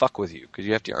gonna fuck with you because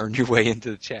you have to earn your way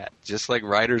into the chat, just like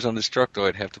writers on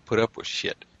Destructoid have to put up with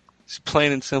shit. It's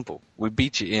plain and simple. We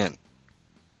beat you in.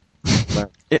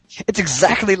 It's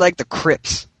exactly like the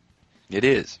Crips. It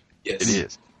is. Yes. It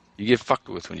is. You get fucked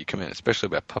with when you come in, especially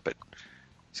by Puppet.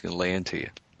 He's gonna lay into you.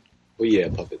 Oh yeah,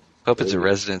 Puppet. Puppet's a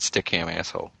resident stickham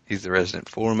asshole. He's the resident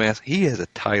forum asshole. He has a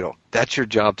title. That's your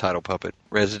job title, Puppet.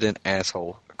 Resident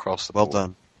asshole across the Well board.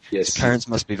 done. Yes. His parents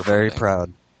must be very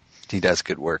proud. He does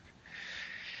good work.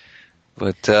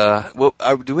 But,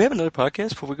 do we have another podcast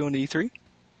before we go into E3?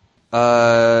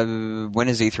 When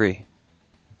is E3?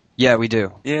 Yeah, we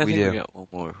do. Yeah, I we think do. we got one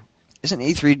more. Isn't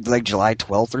E3 like July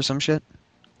 12th or some shit?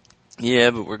 Yeah,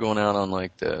 but we're going out on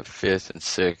like the 5th and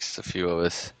 6th, a few of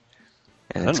us.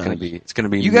 And it's gonna be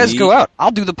You guys me. go out.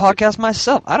 I'll do the podcast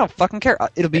myself. I don't fucking care.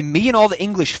 It'll be me and all the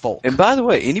English folk. And by the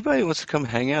way, anybody who wants to come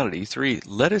hang out at E3,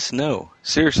 let us know.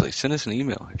 Seriously, send us an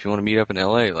email if you want to meet up in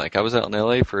LA. Like, I was out in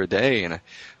LA for a day, and I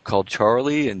called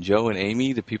Charlie and Joe and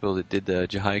Amy, the people that did the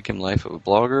Jehoiakim Life of a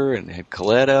Blogger, and had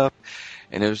Colette up.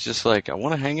 And it was just like, I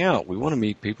want to hang out. We want to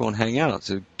meet people and hang out.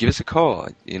 So give us a call.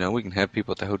 You know, we can have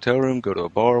people at the hotel room, go to a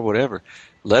bar, whatever.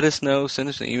 Let us know. Send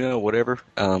us an email, whatever.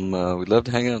 We'd love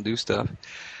to hang out and do stuff.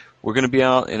 We're going to be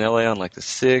out in LA on like the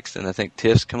 6th, and I think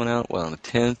Tiff's coming out, on the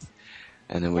 10th.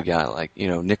 And then we got like, you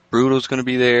know, Nick Brutal's going to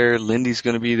be there, Lindy's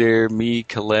going to be there, me,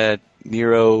 Colette,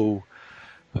 Nero,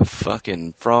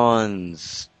 fucking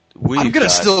Franz. I'm going to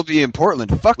still be in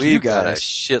Portland. Fuck you We've got a guys.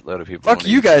 shitload of people. Fuck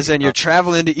you guys, and you're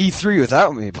traveling to E3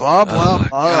 without me. Blah, blah, blah.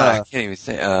 God, I can't even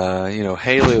think. You know,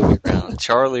 Haley will be around,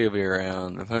 Charlie will be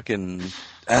around, fucking,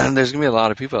 and there's going to be a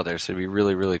lot of people out there, so it'll be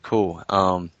really, really cool.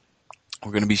 We're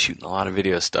going to be shooting a lot of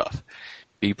video stuff.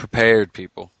 Be prepared,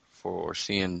 people, for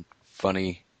seeing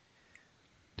funny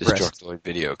Destructoid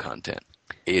video content.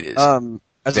 It is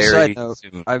as a very side note,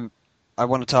 soon. I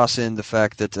want to toss in the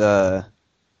fact that,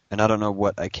 and I don't know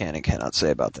what I can and cannot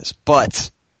say about this, but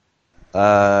we're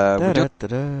I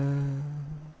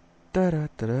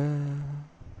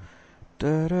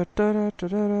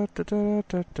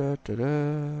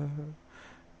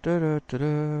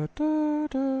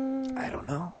don't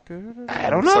know.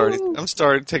 I'm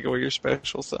sorry to take away your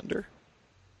special thunder.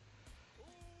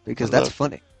 Because that's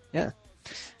funny. Yeah.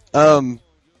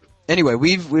 Anyway,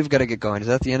 we've got to get going. Is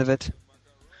that the end of it?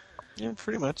 Yeah,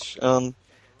 pretty much.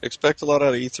 Expect a lot out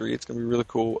of E3. It's going to be really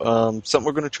cool. Something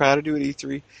we're going to try to do at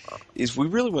E3 is we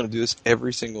really want to do this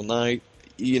every single night.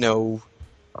 You know,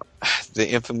 the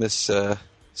infamous CES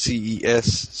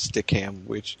Stickam,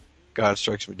 which God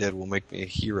Strikes Me Dead will make me a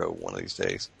hero one of these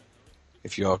days.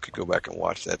 If you all could go back and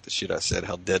watch that, the shit I said,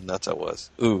 how dead nuts I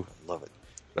was. Ooh, I love it.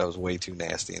 But I was way too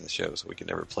nasty in the show, so we could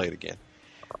never play it again.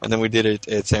 And then we did it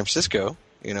at San Francisco,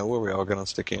 you know, where we all got on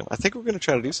Stickam. I think we're going to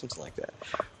try to do something like that.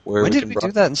 When did we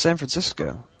do that in San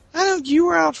Francisco? I don't. You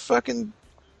were out fucking.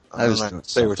 I was not doing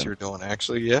say what something. you were doing,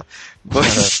 actually. Yeah, but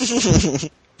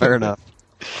Fair enough.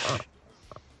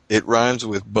 It rhymes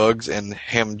with bugs and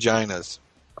hamginas.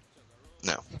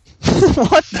 No.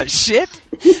 What the shit?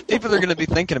 People are going to be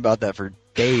thinking about that for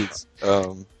days.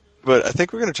 But I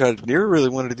think we're going to try to. Nero really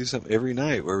wanted to do something every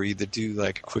night where we either do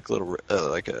like a quick little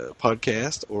like a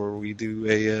podcast or we do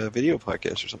a video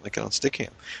podcast or something like that on Stickam,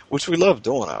 which we love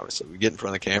doing. Obviously, we get in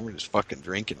front of the camera and just fucking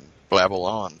drink and blabble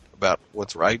on about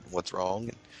what's right and what's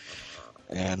wrong,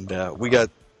 And we've got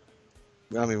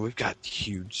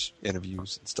huge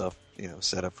interviews and stuff,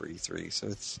 set up for E3. So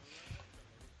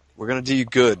we're going to do you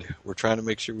good. We're trying to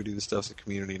make sure we do the stuff the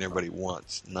community and everybody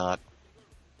wants, not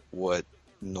what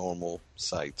normal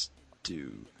sites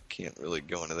do. Can't really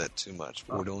go into that too much,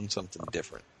 but we're doing something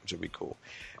different, which would be cool.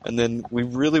 And then we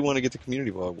really want to get the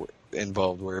community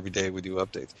involved where every day we do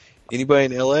updates. Anybody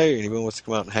in LA or anybody wants to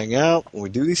come out and hang out, when we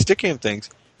do these Stickam things,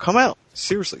 come out.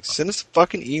 Seriously, send us a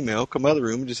fucking email, come out of the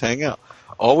room and just hang out.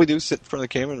 All we do is sit in front of the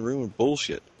camera in the room and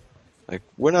bullshit. Like,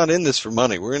 we're not in this for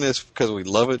money. We're in this because we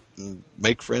love it and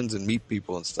make friends and meet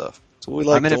people and stuff. So we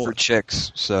like I'm in it for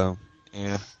chicks, so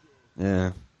yeah.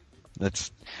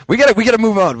 We gotta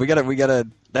move on. We gotta.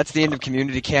 That's the end of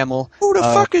Community Camel. Who the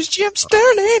fuck is Jim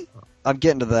Sterling? I'm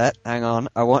getting to that. Hang on.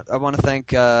 I want to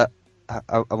thank I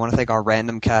want to thank our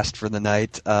random cast for the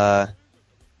night.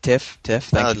 Tiff.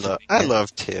 Thank you. I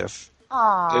love Tiff.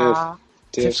 Aww.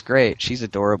 Tiff's great. She's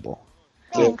adorable.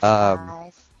 Thanks,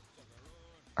 guys.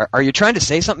 Are you trying to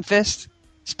say something, Fist?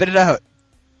 Spit it out.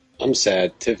 I'm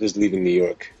sad. Tiff is leaving New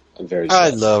York. I'm very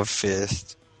sad. I love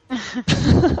Fist.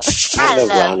 I love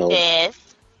Ronald. This.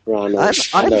 Ronald,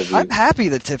 I'm happy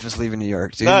that Tiff is leaving New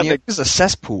York, dude. New York is a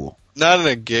cesspool. Not in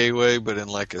a gay way, but in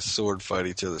like a sword fight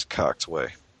each other's cocks way.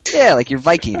 Yeah, like you're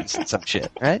Vikings and some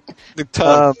shit, right? The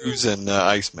Tom Cruise and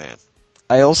Iceman.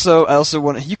 I also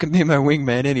want. You can be my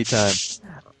wingman anytime.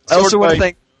 I also want to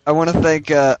thank. I want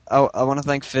to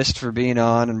thank Fist for being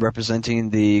on and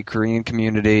representing the Korean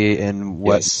community in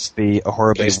what be a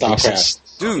horribly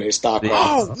racist. Dude,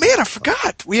 oh man, I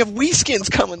forgot. We have Wii skins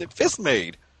coming that Fist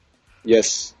made.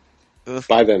 Yes.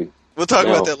 Buy them. We'll talk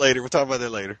about that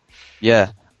later.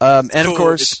 Yeah. And of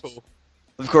course,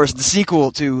 the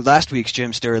sequel to last week's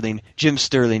Jim Sterling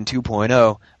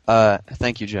 2.0.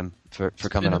 Thank you, Jim, for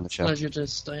coming on the show. It's a pleasure to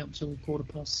stay up till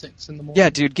 6:15 in the morning. Yeah,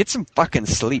 dude, get some fucking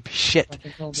sleep. Shit.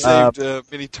 Saved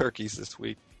mini turkeys this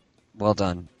week. Well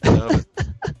done.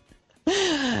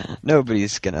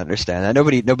 Nobody's gonna understand that.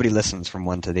 Nobody listens from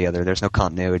one to the other. There's no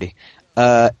continuity.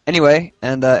 Anyway,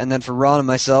 and then for Ron and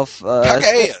myself,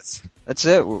 that's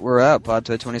it. We're out.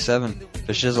 Podtoid 27.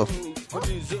 The shizzle.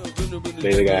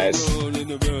 Later, guys.